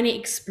trying to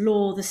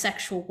explore the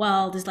sexual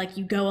world is like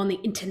you go on the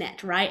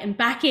internet, right? And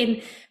back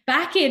in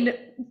I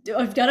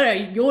don't know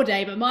your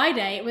day, but my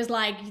day, it was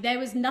like there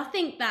was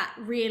nothing that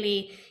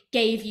really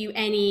gave you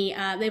any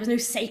there was no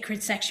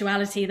sacred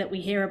sexuality that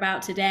we hear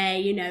about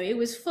today. It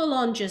was full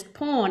on just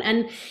porn.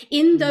 And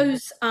in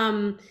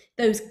Mm.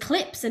 those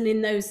clips and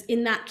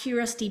in that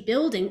curiosity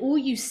building, all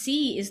you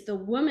see is the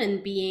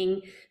woman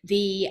being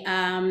the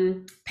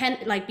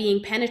like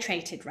being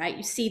penetrated, right?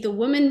 You see the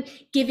woman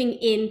giving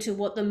in to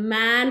what the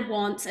man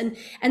wants,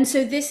 and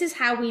so this is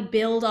how we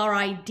build our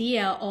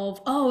idea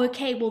of, oh,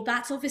 okay, well,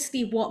 that's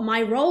obviously what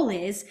my role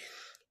is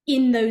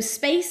in those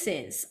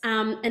spaces,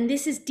 and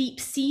this is deep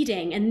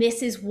seeding, and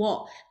this is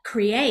what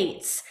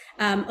creates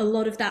a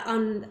lot of that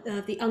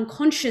the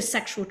unconscious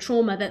sexual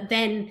trauma that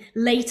then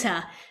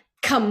later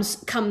comes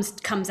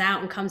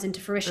out and comes into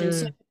fruition.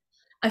 So Mm.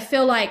 I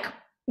feel like,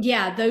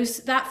 yeah,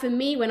 that for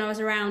me, when I was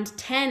around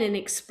 10 and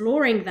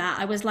exploring that,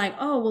 I was like,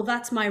 oh, well,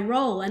 that's my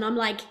role. And I'm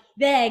like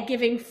there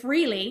giving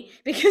freely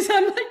because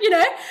I'm like,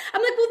 well,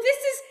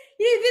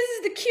 this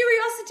is the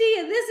curiosity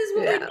and this is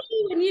what we Yeah.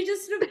 do. And you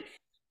just sort of,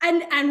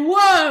 and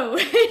whoa,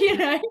 you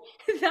know,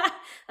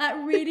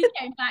 that really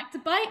came back to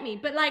bite me.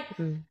 But like,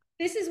 Mm.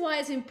 this is why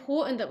it's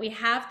important that we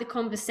have the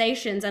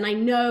conversations. And I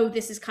know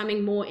this is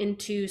coming more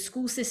into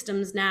school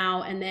systems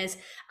now, and there's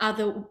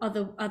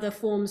other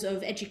forms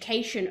of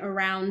education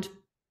around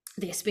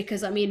this,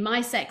 because I mean,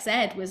 my sex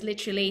ed was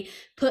literally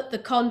put the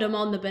condom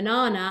on the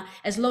banana.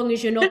 As long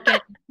as you're not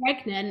getting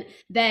pregnant,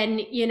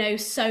 then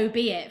so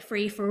be it,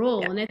 free for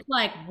all. Yeah. And it's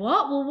like,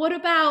 what? Well, what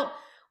about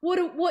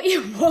what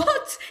you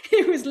what?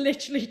 It was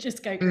literally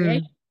just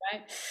co-creation, Mm.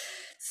 right?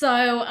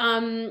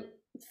 So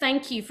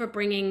thank you for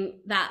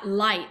bringing that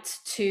light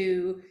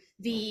to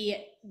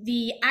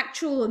the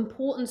actual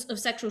importance of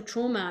sexual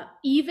trauma,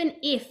 even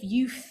if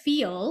you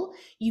feel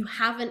you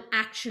haven't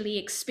actually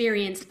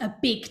experienced a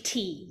big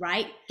T,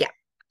 right? Yeah.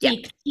 Yeah.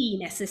 Big T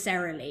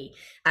necessarily.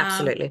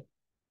 Absolutely.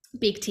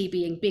 Big T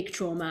being big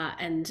trauma,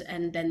 and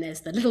then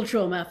there's the little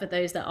trauma for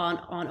those that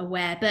aren't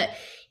aware. But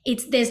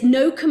there's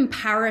no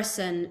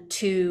comparison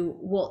to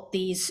what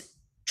these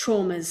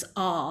traumas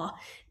are.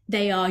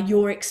 They are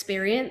your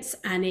experience,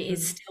 and it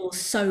is Mm. still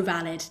so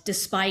valid,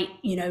 despite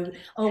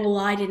oh well,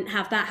 I didn't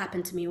have that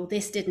happen to me, or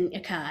this didn't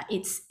occur.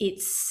 It's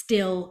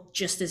still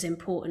just as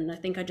important. I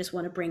think I just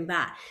want to bring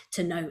that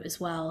to note as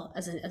well,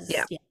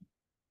 Yeah. yeah.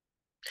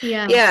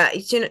 Yeah. Yeah,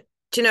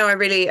 I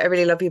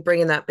really love you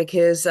bringing that,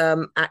 because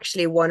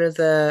actually one of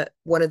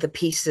the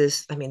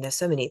pieces, I mean, there's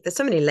so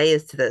many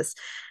layers to this,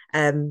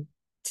 um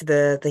to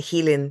the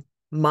healing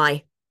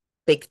my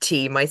big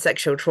T, my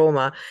sexual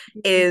trauma,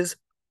 is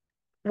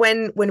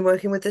when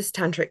working with this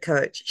tantric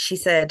coach. She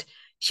said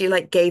she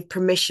like gave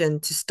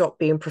permission to stop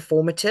being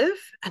performative,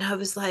 and I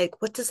was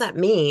like, what does that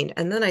mean?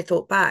 And then I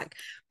thought back,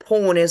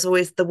 porn is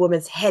always the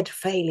woman's head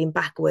failing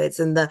backwards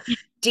and the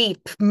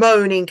deep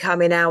moaning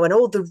coming out and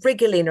all the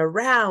wriggling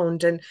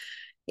around, and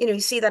you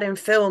see that in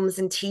films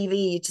and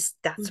TV. You just,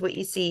 that's what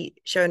you see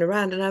showing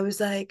around. And I was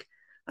like,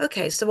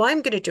 okay, so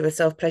I'm going to do a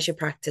self-pleasure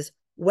practice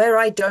where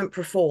I don't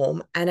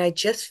perform and I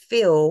just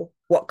feel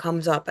what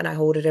comes up and I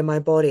hold it in my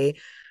body.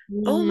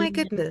 Oh my Mm.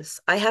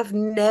 goodness, I have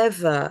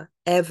never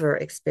ever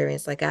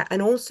experienced like that.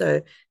 And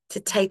also to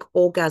take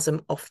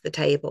orgasm off the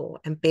table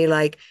and be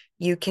like,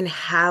 you can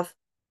have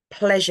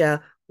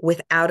pleasure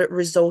without it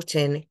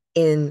resulting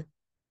in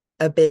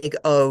a big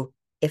O,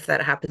 if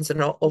that happens or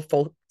not, or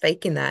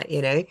faking that.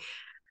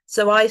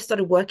 So I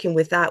started working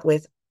with that,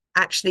 with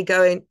actually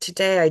going,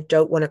 today I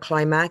don't want to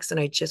climax and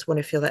I just want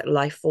to feel that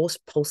life force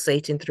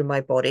pulsating through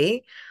my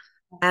body.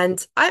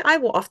 And I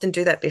will often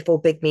do that before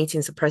big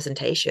meetings or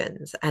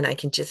presentations, and I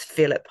can just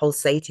feel it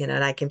pulsating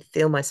and I can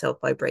feel myself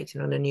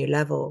vibrating on a new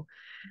level.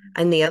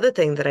 And the other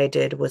thing that I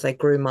did was I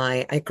grew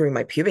my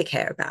pubic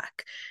hair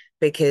back,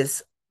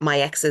 because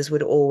my exes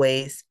would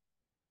always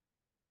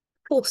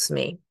force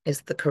me,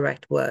 is the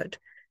correct word,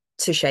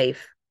 to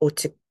shave or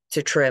to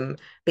trim,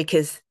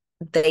 because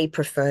they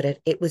preferred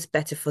it. It was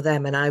better for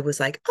them. And I was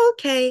like,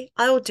 okay,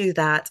 I'll do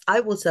that.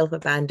 I will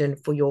self-abandon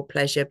for your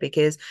pleasure,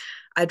 because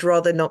I'd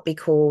rather not be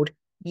called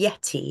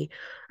Yeti,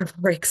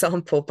 for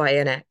example, by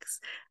an ex.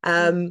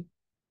 Um,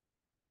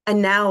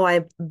 and now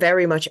I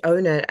very much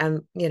own it.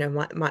 And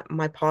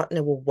my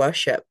partner will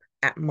worship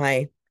at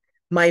my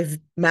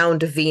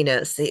mound of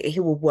Venus.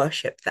 He will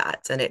worship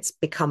that, and it's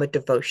become a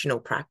devotional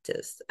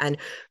practice. And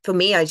for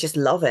me, I just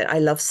love it. I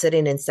love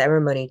sitting in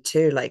ceremony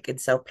too, like in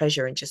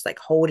self-pleasure, and just like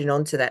holding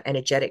on to that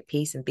energetic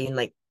piece and being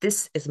like,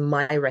 this is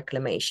my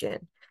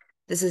reclamation.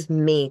 This is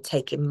me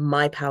taking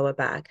my power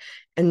back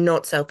and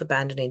not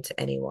self-abandoning to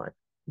anyone.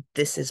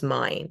 This is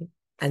mine.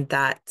 And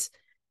that's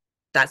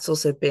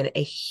also been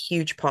a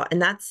huge part.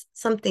 And that's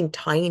something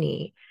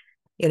tiny,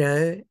 you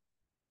know,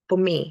 for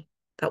me.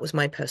 That was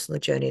my personal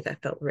journey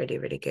that felt really,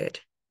 really good.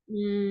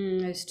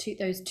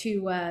 Those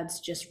two words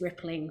just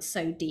rippling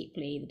so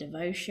deeply, the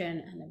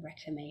devotion and the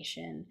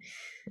reclamation.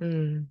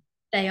 Mm.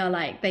 They are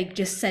like, they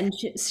just send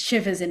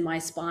shivers in my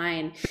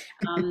spine.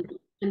 Um,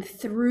 and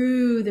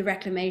through the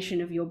reclamation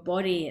of your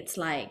body, it's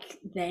like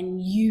then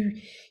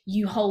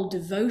you hold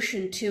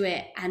devotion to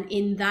it, and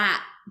in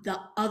that the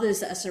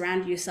others that are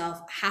surrounding yourself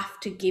have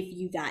to give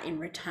you that in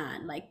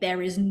return. Like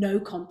there is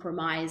no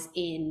compromise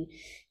in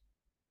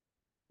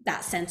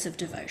that sense of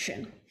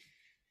devotion.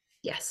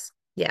 Yes.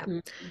 Yeah.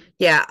 Mm.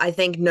 Yeah. I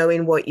think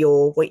knowing what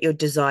your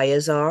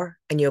desires are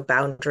and your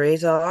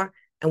boundaries are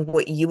and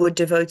what you are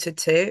devoted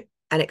to,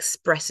 and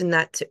expressing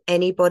that to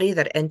anybody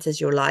that enters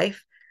your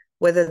life,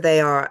 whether they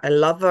are a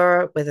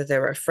lover, whether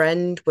they're a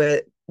friend,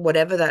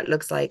 whatever that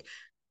looks like,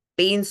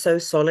 being so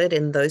solid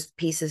in those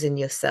pieces in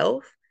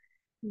yourself.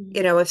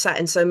 Mm. I've sat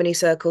in so many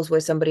circles where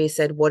somebody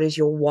said, what is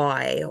your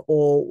why?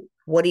 Or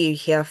what are you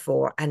here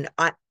for? And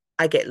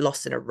I get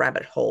lost in a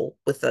rabbit hole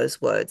with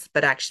those words,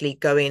 but actually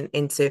going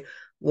into,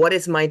 what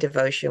is my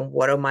devotion?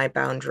 What are my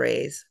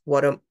boundaries?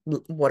 What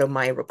are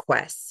my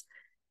requests?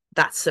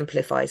 That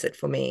simplifies it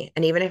for me.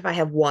 And even if I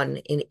have one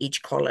in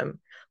each column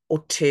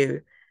or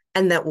two,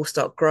 and that will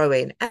start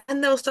growing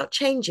and they'll start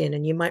changing,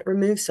 and you might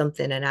remove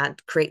something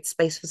and create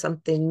space for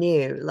something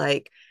new.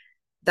 Like,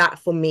 that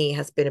for me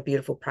has been a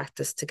beautiful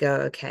practice to go,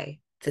 okay,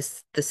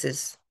 this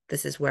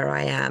is where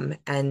I am.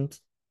 And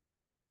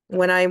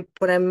when I'm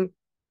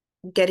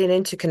getting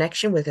into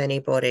connection with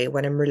anybody,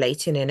 when I'm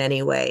relating in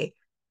any way,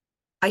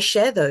 I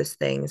share those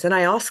things and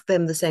I ask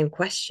them the same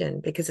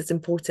question because it's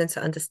important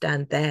to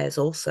understand theirs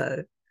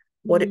also.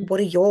 Mm. What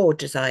are your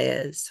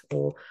desires?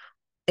 Or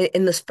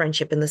in this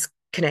friendship, in this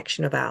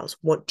connection of ours,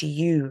 what do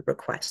you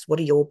request? What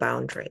are your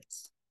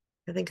boundaries?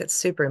 I think it's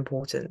super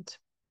important.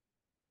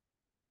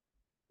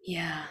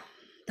 Yeah,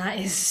 that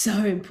is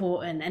so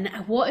important. And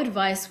what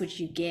advice would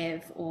you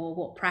give, or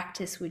what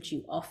practice would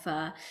you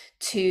offer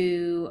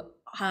to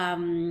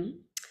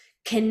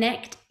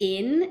connect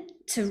in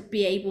to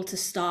be able to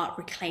start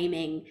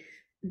reclaiming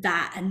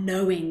that and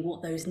knowing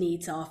what those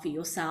needs are for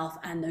yourself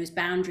and those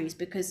boundaries?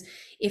 Because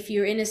if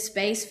you're in a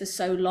space for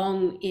so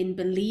long in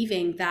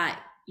believing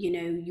that,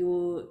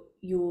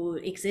 your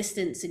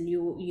existence and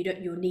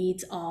your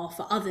needs are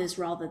for others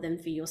rather than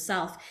for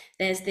yourself,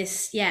 there's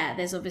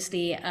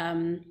obviously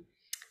a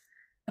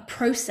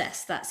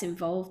process that's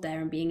involved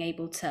there, and being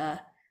able to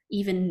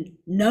even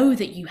know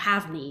that you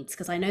have needs,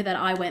 because I know that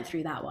I went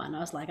through that one. I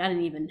was like, I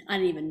didn't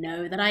even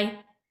know that I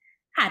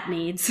had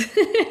needs.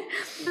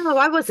 No,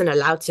 I wasn't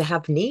allowed to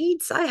have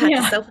needs. I had to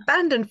Yeah.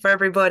 self-abandon for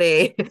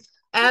everybody.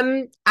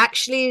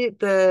 Actually,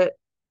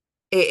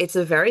 it's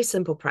a very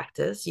simple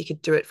practice. You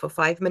could do it for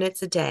 5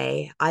 minutes a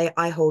day.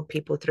 I hold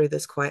people through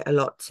this quite a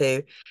lot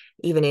too,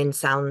 even in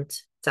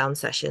sound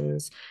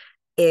sessions.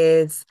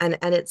 Is and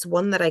it's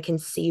one that I can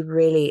see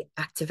really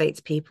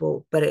activates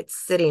people, but it's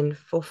sitting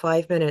for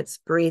 5 minutes,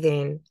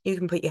 breathing. You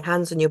can put your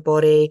hands on your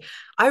body.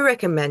 I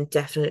recommend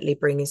definitely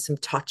bringing some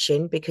touch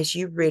in because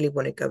you really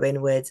want to go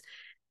inwards,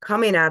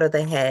 coming out of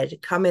the head,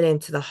 coming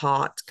into the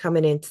heart,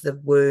 coming into the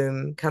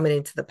womb, coming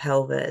into the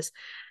pelvis,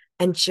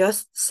 and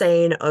just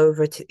saying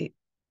over to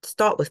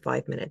start with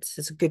 5 minutes.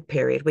 It's a good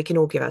period. We can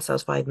all give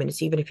ourselves 5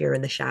 minutes, even if you're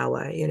in the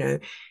shower,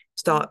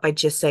 start by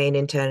just saying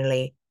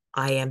internally,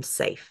 I am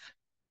safe.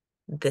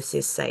 This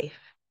is safe.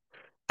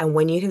 And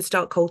when you can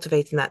start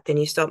cultivating that, then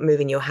you start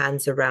moving your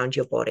hands around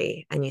your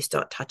body and you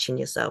start touching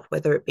yourself,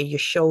 whether it be your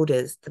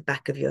shoulders, the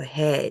back of your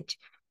head,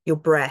 your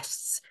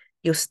breasts,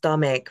 your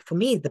stomach. For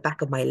me, the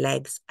back of my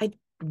legs. I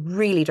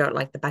really don't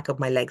like the back of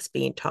my legs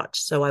being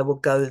touched. So I will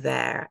go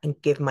there and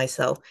give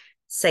myself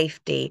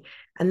safety.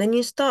 And then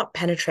you start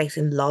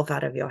penetrating love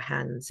out of your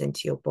hands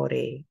into your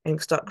body and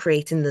start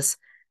creating this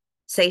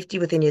safety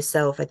within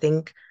yourself. I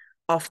think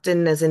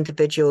often as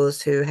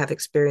individuals who have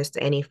experienced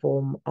any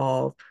form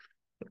of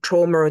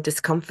trauma or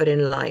discomfort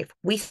in life,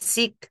 we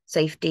seek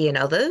safety in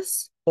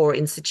others or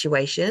in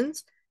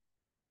situations.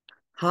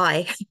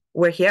 Hi,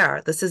 we're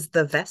here. This is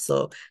the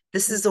vessel.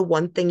 This is the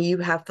one thing you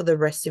have for the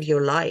rest of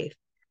your life.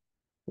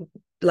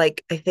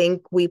 Like, I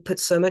think we put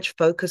so much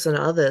focus on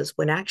others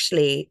when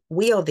actually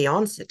we are the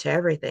answer to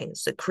everything.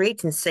 So,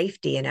 creating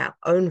safety in our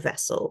own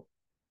vessel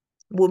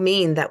will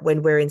mean that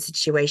when we're in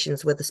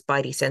situations where the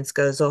spidey sense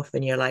goes off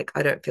and you're like,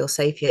 I don't feel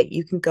safe yet,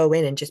 you can go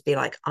in and just be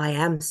like, I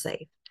am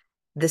safe.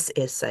 This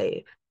is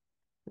safe.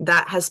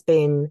 That has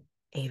been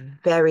a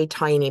very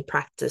tiny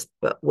practice,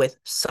 but with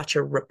such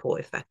a ripple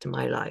effect in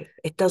my life.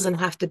 It doesn't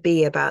have to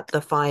be about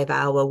the 5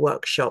 hour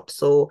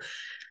workshops or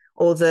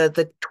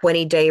the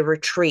 20-day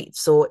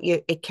retreats, or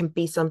it can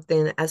be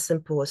something as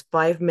simple as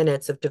 5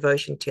 minutes of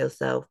devotion to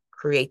yourself,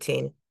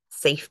 creating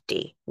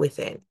safety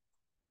within.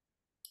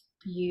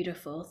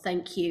 Beautiful.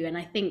 Thank you. And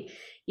I think,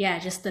 yeah,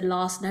 just the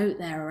last note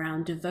there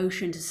around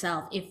devotion to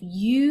self. If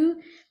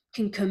you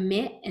can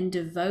commit and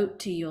devote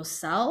to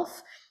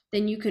yourself,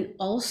 then you can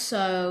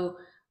also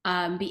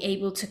be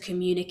able to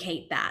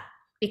communicate that,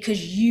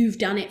 because you've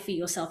done it for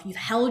yourself. You've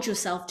held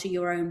yourself to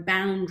your own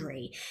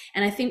boundary.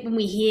 And I think when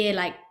we hear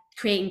like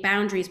creating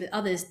boundaries with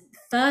others,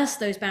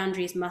 first, those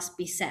boundaries must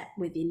be set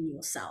within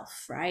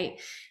yourself, right?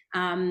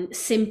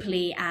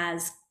 Simply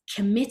as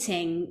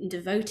committing and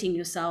devoting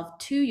yourself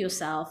to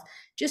yourself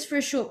just for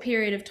a short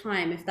period of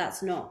time, if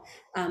that's not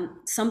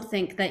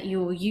something that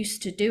you're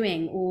used to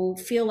doing or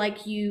feel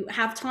like you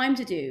have time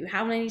to do.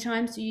 How many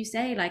times do you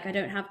say, like, I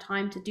don't have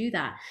time to do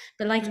that?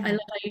 But like, I love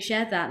how you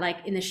shared that,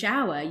 like in the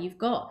shower,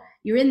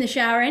 you're in the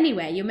shower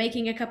anyway, you're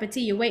making a cup of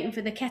tea, you're waiting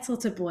for the kettle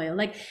to boil.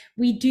 Like,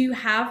 we do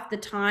have the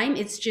time.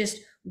 It's just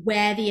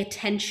where the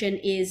attention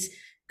is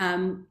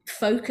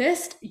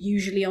focused,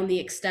 usually on the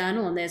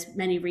external, and there's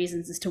many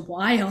reasons as to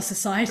why our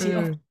society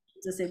often Mm,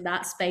 keeps us in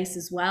that space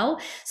as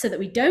well, so that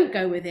we don't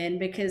go within,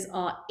 because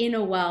our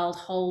inner world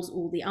holds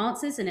all the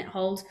answers, and it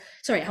holds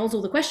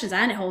all the questions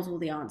and it holds all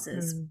the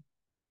answers. mm.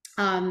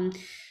 um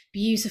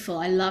Beautiful.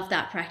 I love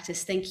that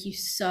practice. Thank you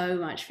so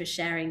much for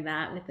sharing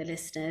that with the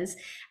listeners.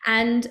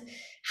 And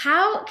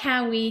how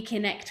can we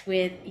connect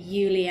with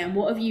you, Liam?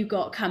 What have you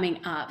got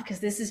coming up? Because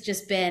this has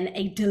just been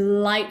a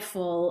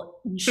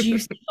delightful,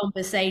 juicy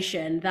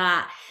conversation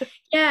that,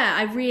 yeah,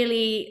 I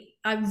really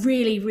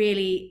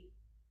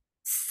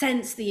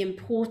sense the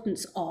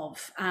importance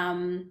of,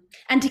 and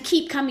to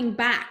keep coming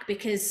back,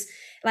 because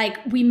like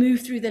we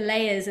move through the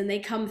layers and they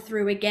come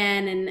through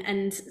again,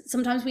 and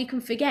sometimes we can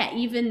forget,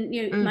 even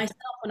Mm. myself,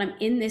 when I'm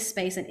in this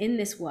space and in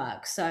this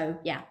work. So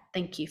yeah,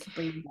 thank you for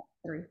bringing that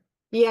through.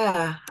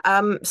 Yeah.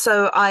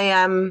 So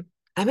I'm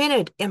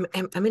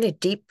in a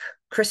deep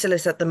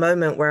chrysalis at the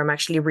moment where I'm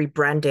actually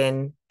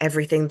rebranding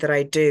everything that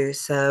I do.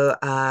 So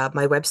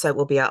my website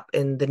will be up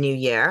in the new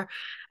year.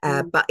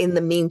 Mm. But in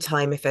the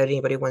meantime, if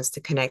anybody wants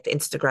to connect,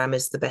 Instagram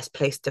is the best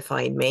place to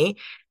find me.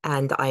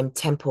 And I'm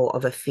Temple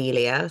of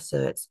Ophelia.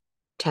 So it's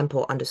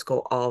Temple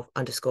 _of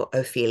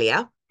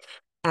 _Ophelia.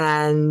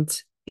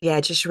 And yeah,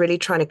 just really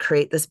trying to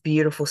create this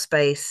beautiful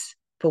space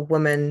for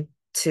women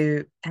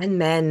to and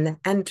men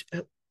and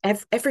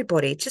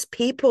everybody, just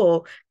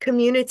people,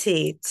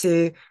 community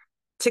to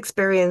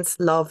experience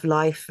love,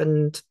 life,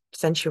 and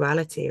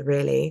sensuality,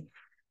 really.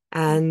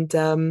 And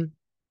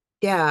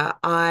yeah,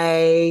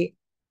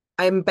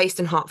 I'm based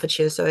in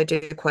Hertfordshire, so I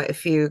do quite a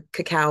few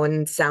cacao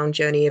and sound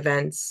journey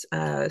events,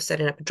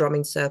 setting up a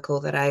drumming circle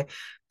that I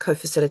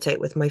co-facilitate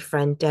with my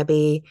friend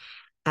Debbie.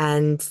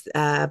 And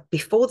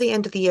before the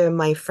end of the year,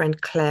 my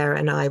friend Claire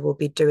and I will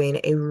be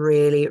doing a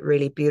really,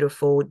 really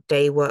beautiful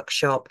day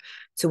workshop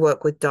to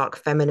work with dark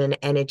feminine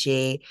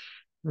energy,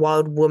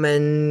 wild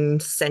woman,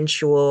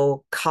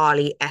 sensual,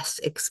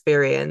 Kali-esque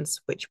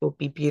experience, which will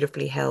be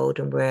beautifully held.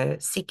 And we're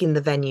seeking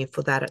the venue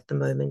for that at the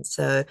moment.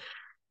 So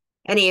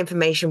any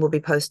information will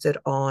be posted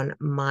on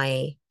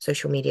my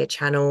social media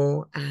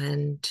channel.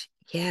 And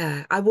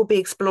yeah, I will be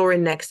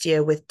exploring next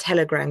year with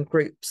Telegram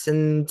groups,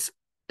 and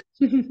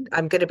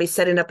I'm going to be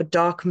setting up a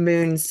dark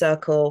moon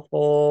circle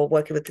for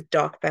working with the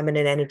dark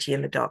feminine energy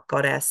and the dark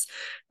goddess.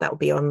 That will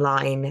be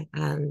online.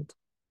 And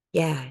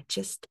yeah,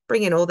 just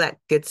bringing all that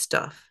good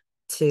stuff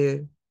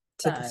to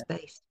the So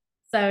space.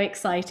 so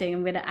exciting.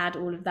 I'm going to add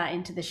all of that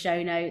into the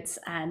show notes.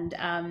 And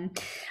I'm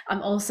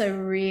also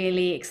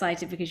really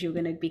excited because you're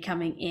going to be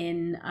coming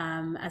in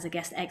as a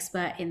guest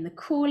expert in the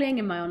calling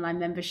in my online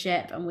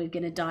membership. And we're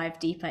going to dive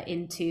deeper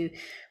into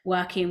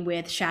working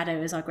with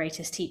shadow as our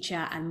greatest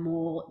teacher and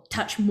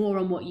touch more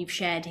on what you've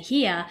shared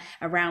here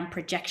around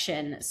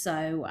projection.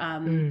 So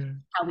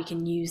how we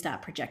can use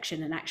that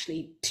projection and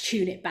actually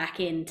tune it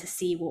back in to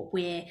see what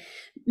we're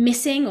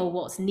missing or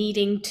what's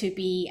needing to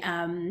be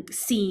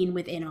seen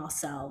within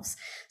ourselves.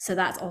 So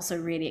that's also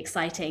really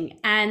exciting.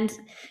 And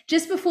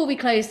just before we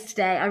close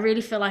today, I really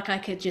feel like I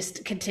could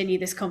just continue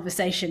this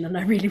conversation, and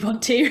I really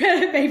want to.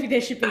 Maybe there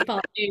should be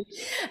part two.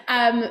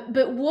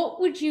 But what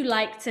would you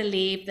like to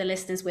leave the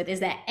listeners with? Is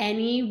there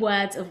any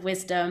words of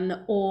wisdom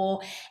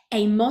or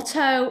a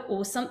motto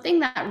or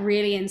something that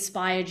really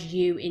inspired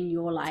you in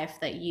your life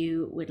that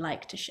you would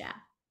like to share?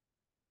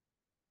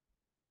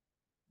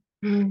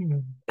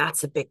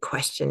 That's a big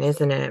question,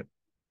 isn't it?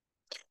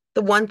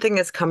 The one thing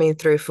that's coming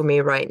through for me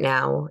right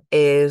now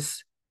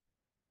is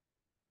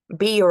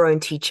be your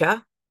own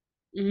teacher.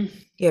 Mm.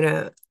 You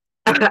know,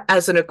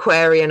 as an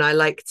Aquarian, I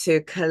like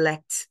to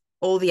collect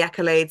all the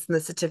accolades and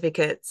the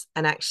certificates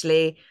and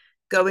actually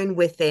going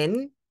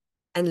within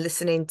and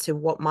listening to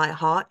what my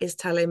heart is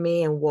telling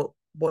me and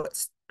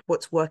what's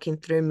working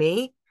through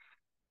me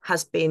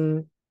has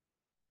been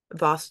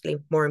vastly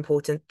more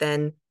important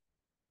than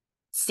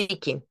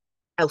seeking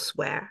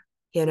elsewhere.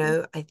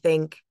 I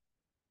think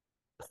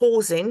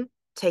pausing,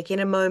 taking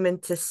a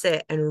moment to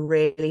sit and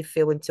really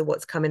feel into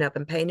what's coming up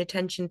and paying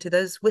attention to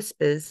those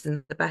whispers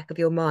in the back of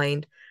your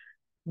mind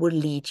will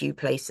lead you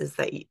places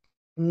that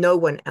no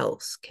one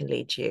else can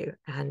lead you.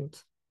 And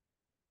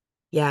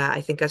yeah,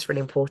 I think that's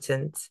really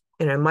important.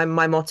 My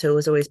motto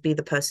is always be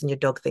the person your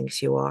dog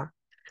thinks you are.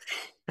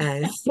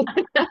 And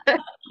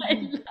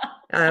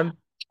um,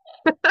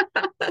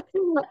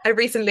 I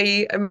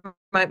recently,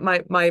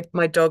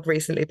 my dog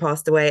recently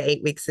passed away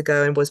 8 weeks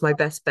ago and was my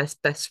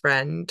best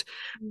friend.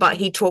 But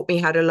he taught me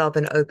how to love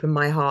and open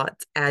my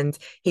heart. And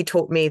he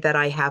taught me that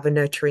I have a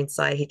nurturing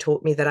side. He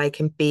taught me that I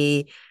can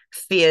be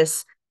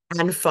fierce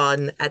and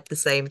fun at the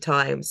same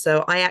time.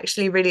 So I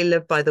actually really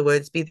live by the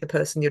words, be the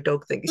person your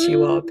dog thinks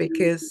you are,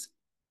 because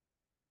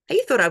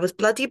he thought I was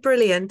bloody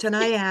brilliant, and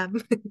I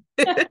am.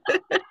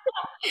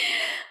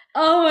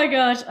 Oh my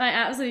gosh, I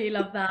absolutely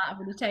love that. I'm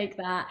going to take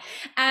that.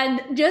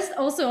 And just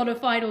also on a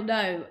final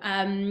note,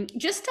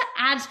 just to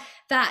add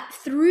that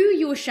through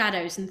your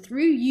shadows and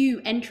through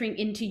you entering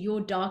into your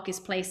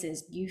darkest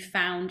places, you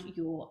found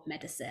your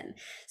medicine.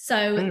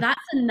 So Mm. that's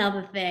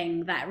another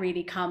thing that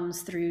really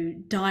comes through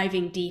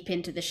diving deep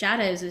into the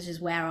shadows, which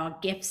is where our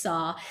gifts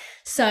are.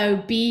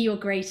 So be your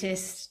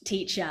greatest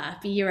teacher,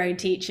 be your own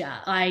teacher.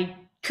 I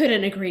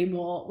couldn't agree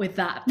more with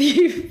that,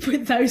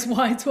 with those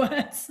wise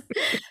words.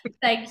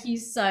 Thank you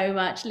so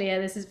much, Leah.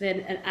 This has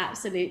been an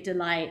absolute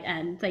delight,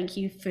 and thank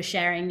you for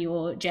sharing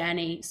your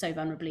journey so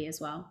vulnerably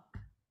as well.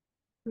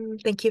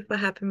 Thank you for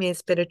having me.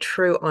 It's been a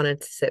true honor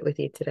to sit with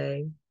you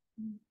today.